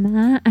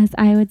dharma, as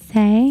I would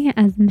say,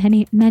 as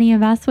many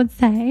of us would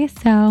say.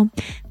 So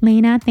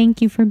Laina,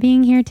 thank you for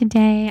being here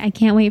today. I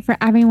can't wait for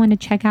everyone to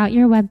check out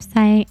your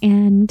website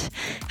and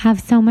have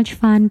so much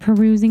fun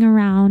perusing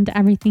around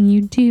everything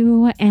you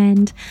do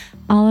and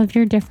all of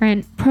your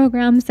different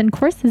programs and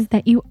courses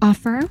that you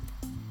offer.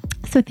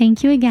 So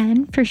thank you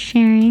again for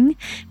sharing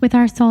with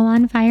our Soul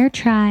on Fire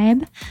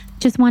tribe.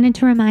 Just wanted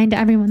to remind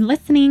everyone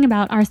listening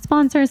about our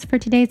sponsors for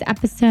today's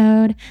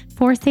episode,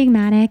 Four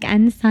Sigmatic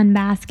and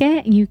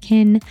Sunbasket. You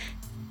can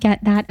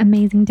get that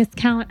amazing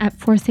discount at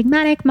Four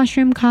Sigmatic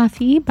Mushroom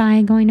Coffee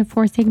by going to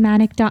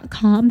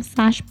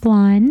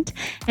foursigmatic.com/blonde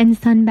and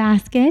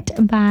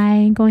Sunbasket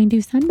by going to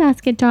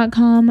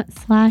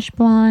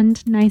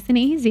sunbasket.com/blonde. Nice and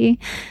easy.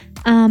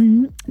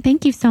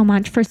 Thank you so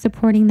much for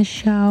supporting the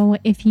show.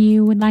 If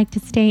you would like to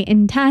stay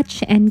in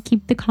touch and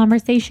keep the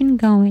conversation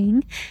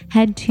going,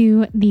 head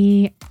to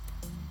the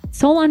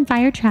Soul on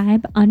Fire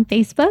tribe on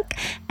Facebook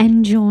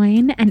and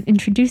join and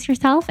introduce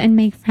yourself and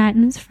make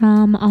friends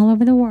from all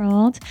over the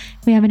world.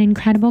 We have an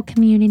incredible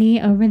community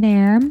over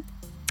there.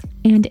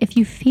 And if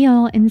you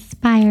feel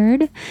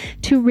inspired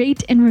to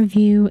rate and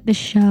review the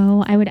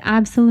show, I would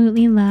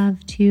absolutely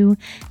love to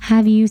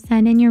have you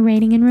send in your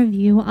rating and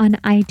review on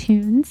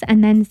iTunes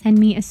and then send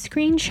me a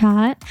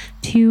screenshot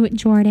to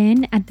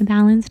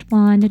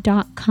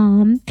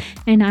jordan@thebalancedblonde.com.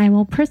 And I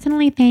will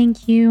personally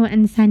thank you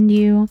and send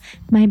you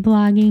my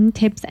blogging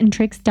tips and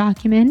tricks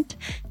document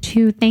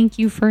to thank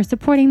you for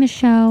supporting the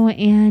show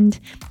and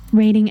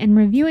rating and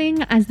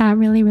reviewing, as that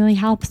really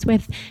helps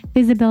with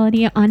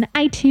visibility on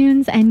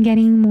iTunes and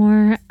getting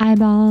more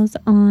eyeballs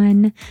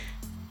on,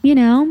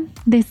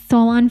 this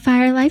Soul on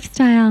Fire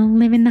lifestyle,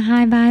 living the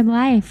high vibe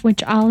life,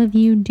 which all of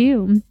you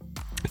do.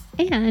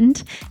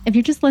 And if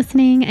you're just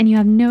listening and you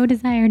have no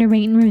desire to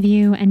rate and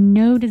review and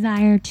no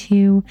desire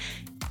to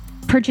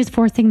purchase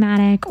Four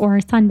Sigmatic or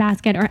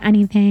Sunbasket or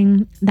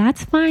anything,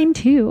 that's fine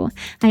too.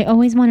 I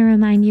always want to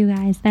remind you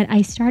guys that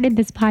I started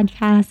this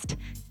podcast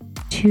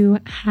to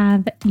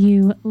have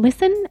you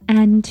listen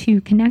and to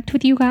connect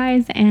with you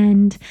guys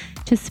and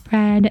to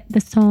spread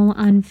the Soul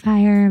on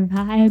Fire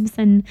vibes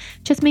and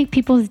just make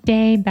people's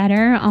day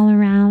better all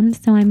around.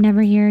 So I'm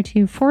never here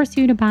to force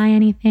you to buy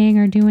anything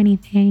or do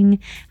anything.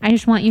 I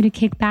just want you to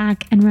kick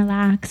back and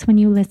relax when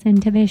you listen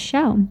to this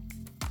show.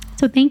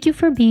 So thank you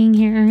for being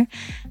here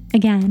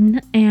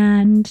again,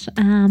 and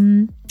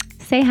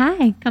say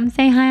hi. Come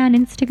say hi on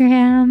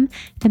Instagram,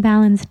 The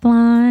Balanced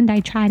Blonde.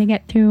 I try to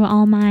get through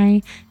all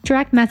my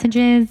direct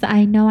messages.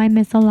 I know I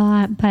miss a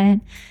lot, but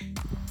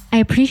I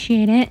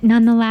appreciate it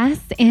nonetheless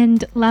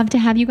and love to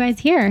have you guys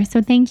here.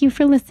 So thank you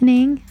for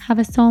listening. Have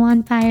a Soul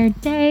on Fire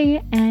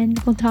day, and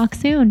we'll talk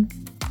soon.